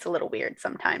it gets a little weird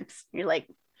sometimes. You're like,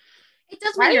 it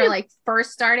does when you're like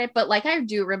first started, but like I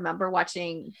do remember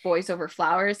watching Boys Over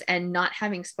Flowers and not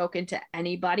having spoken to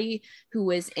anybody who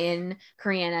was in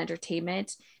Korean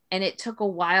entertainment. And it took a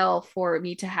while for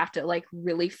me to have to like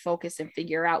really focus and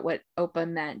figure out what Oppa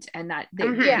meant, and that they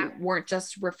weren't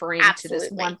just referring to this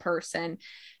one person.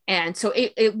 And so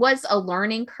it was a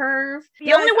learning curve.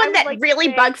 The only one that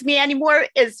really bugs me anymore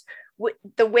is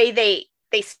the way they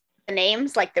the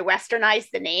names, like they westernize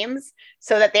the names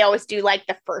so that they always do like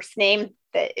the first name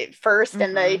first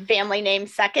and the family name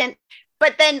second.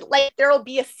 but then like there'll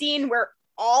be a scene where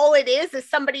all it is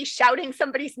somebody shouting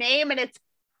somebody's name and it's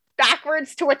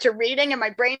backwards to what you're reading, and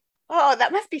my brain, oh,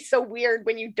 that must be so weird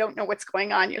when you don't know what's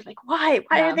going on. You're like, why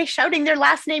are they shouting their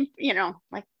last name? You know,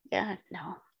 like, yeah,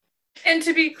 no. And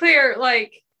to be clear,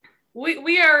 like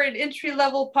we are an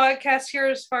entry-level podcast here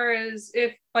as far as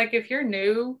if you're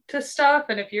new to stuff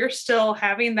and if you're still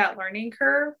having that learning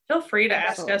curve, feel free to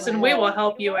ask us and we will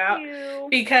help you out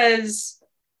because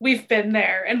we've been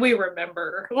there and we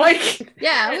remember. Like,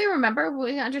 yeah, we remember,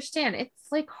 we understand.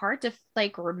 It's like hard to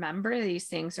like remember these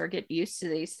things or get used to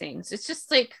these things. It's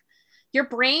just like your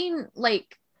brain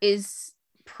like is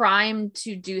primed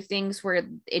to do things where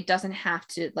it doesn't have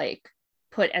to like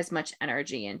put as much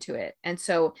energy into it. And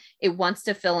so it wants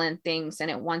to fill in things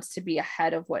and it wants to be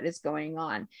ahead of what is going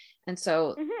on. And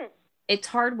so it's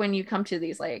hard when you come to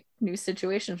these like new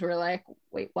situations where like,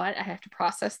 wait, what? I have to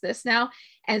process this now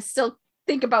and still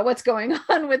think about what's going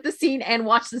on with the scene and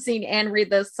watch the scene and read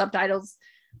the subtitles.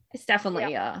 It's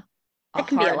definitely a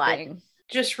can be a lot. thing.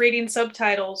 Just reading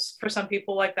subtitles for some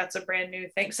people, like that's a brand new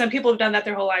thing. Some people have done that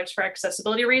their whole lives for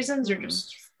accessibility reasons or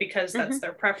just because that's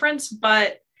their preference.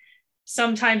 But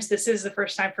sometimes this is the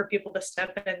first time for people to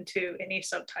step into any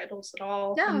subtitles at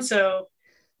all. Yeah. And so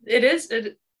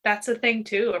that's a thing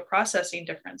too, a processing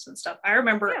difference and stuff. I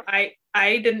remember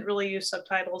I didn't really use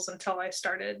subtitles until I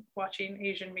started watching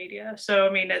Asian media. So,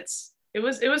 I mean, it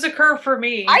was a curve for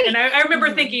me. I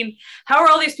remember thinking, how are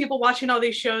all these people watching all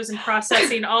these shows and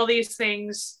processing all these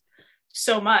things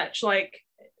so much? Like,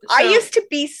 I used to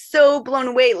be so blown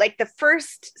away. Like the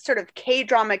first sort of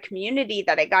K-drama community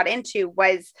that I got into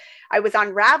was I was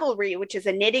on Ravelry, which is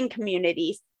a knitting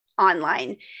community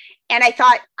online. And I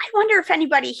thought, I wonder if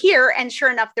anybody here, and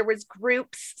sure enough, there was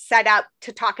groups set up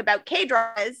to talk about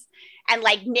K-dramas and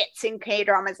like knits and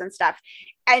K-dramas and stuff.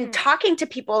 And talking to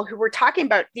people who were talking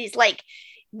about these like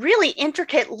really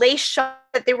intricate lace shots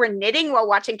that they were knitting while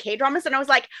watching K-dramas. And I was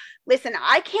like, listen,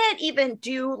 I can't even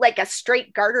do like a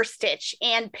straight garter stitch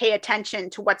and pay attention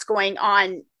to what's going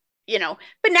on, you know,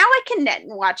 but now I can knit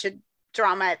and watch a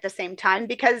drama at the same time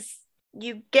because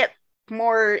you get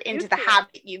more into the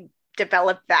habit, you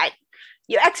develop that,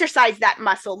 you exercise that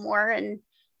muscle more and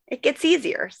it gets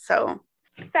easier. So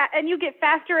and you get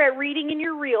faster at reading in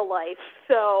your real life.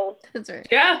 So that's right.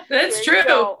 Yeah, that's true.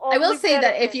 I will say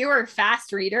that if you are a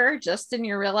fast reader just in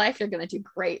your real life, you're going to do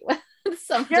great with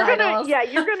subtitles.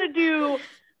 You're going to do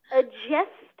just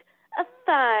a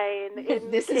fine.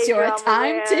 This is your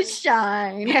time to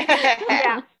shine.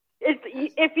 Yeah.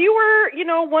 If you were, you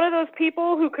know, one of those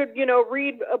people who could, you know,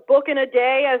 read a book in a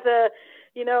day as a,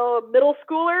 you know, a middle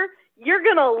schooler, you're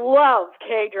going to love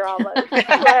K-dramas.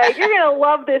 Like, you're going to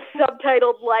love this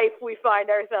subtitled life we find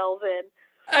ourselves in.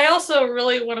 I also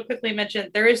really want to quickly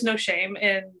mention there is no shame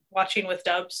in watching with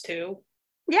dubs too.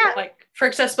 Yeah. Like for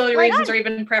accessibility reasons or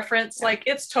even preference, like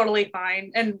it's totally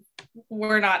fine. And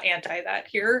we're not anti that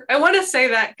here. I want to say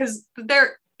that because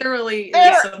there really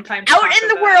is sometimes out in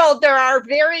the world, there are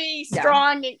very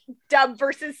strong dub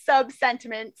versus sub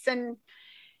sentiments, and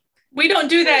we don't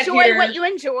do that enjoy here. What you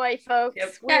enjoy, folks.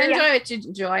 Yep. Enjoy what you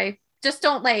enjoy. Just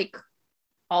don't like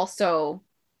also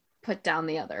put down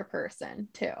the other person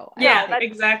too.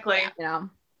 Exactly. You know,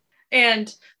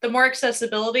 and the more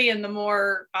accessibility and the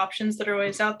more options that are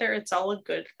always out there, it's all a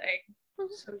good thing.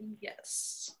 So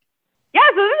yes. Yeah,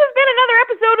 so this has been another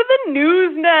episode of the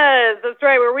News Nuz. That's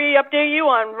right, where we update you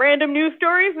on random news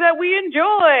stories that we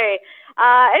enjoy.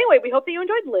 Anyway, we hope that you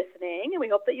enjoyed listening, and we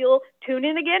hope that you'll tune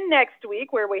in again next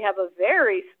week, where we have a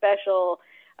very special,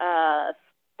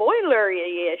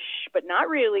 spoiler-ish, but not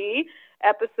really,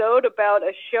 episode about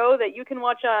a show that you can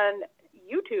watch on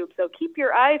YouTube. So keep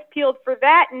your eyes peeled for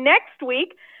that next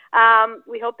week.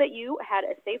 We hope that you had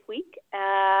a safe week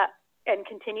and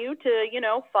continue to, you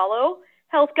know, follow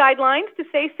health guidelines to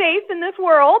stay safe in this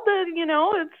world. You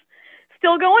know, it's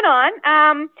still going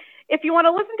on. If you want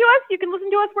to listen to us, you can listen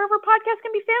to us wherever podcasts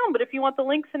can be found. But if you want the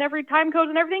links and every time codes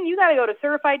and everything, you got to go to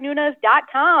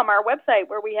certifiednunez.com, our website,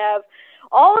 where we have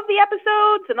all of the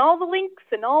episodes and all the links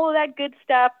and all of that good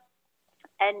stuff.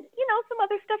 And, you know, some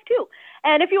other stuff too.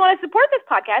 And if you want to support this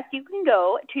podcast, you can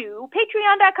go to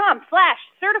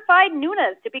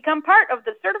patreon.com/certifiednunez to become part of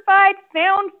the Certified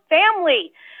Sound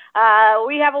family.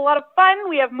 We have a lot of fun.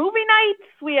 We have movie nights.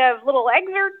 We have little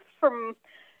excerpts from,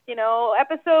 you know,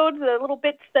 episodes, little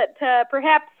bits that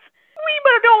perhaps we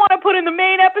don't want to put in the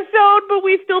main episode, but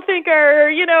we still think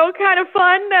are, you know, kind of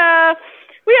fun.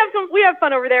 We have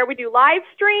fun over there. We do live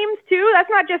streams too. That's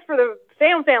not just for the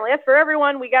Sound family. That's for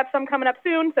everyone. We got some coming up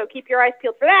soon, so keep your eyes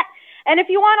peeled for that. And if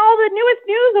you want all the newest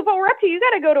news of what we're up to, you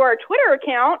got to go to our Twitter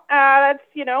account. That's,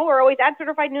 you know, we're always at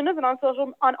Certified Nunez and on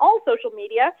all social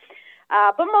media.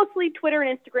 but mostly Twitter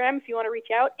and Instagram if you want to reach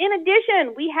out. In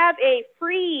addition, we have a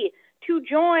free to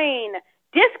join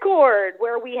Discord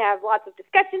where we have lots of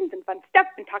discussions and fun stuff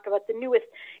and talk about the newest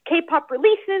K-pop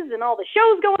releases and all the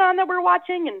shows going on that we're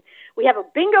watching. And we have a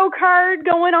bingo card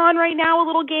going on right now, a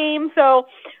little game. So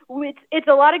it's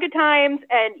a lot of good times,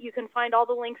 and you can find all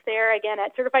the links there, again,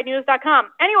 at certifiednews.com.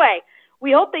 Anyway,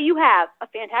 we hope that you have a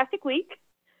fantastic week.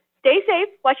 Stay safe,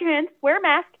 wash your hands, wear a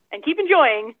mask, and keep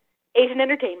enjoying Asian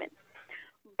entertainment.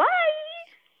 Bye!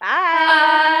 Bye!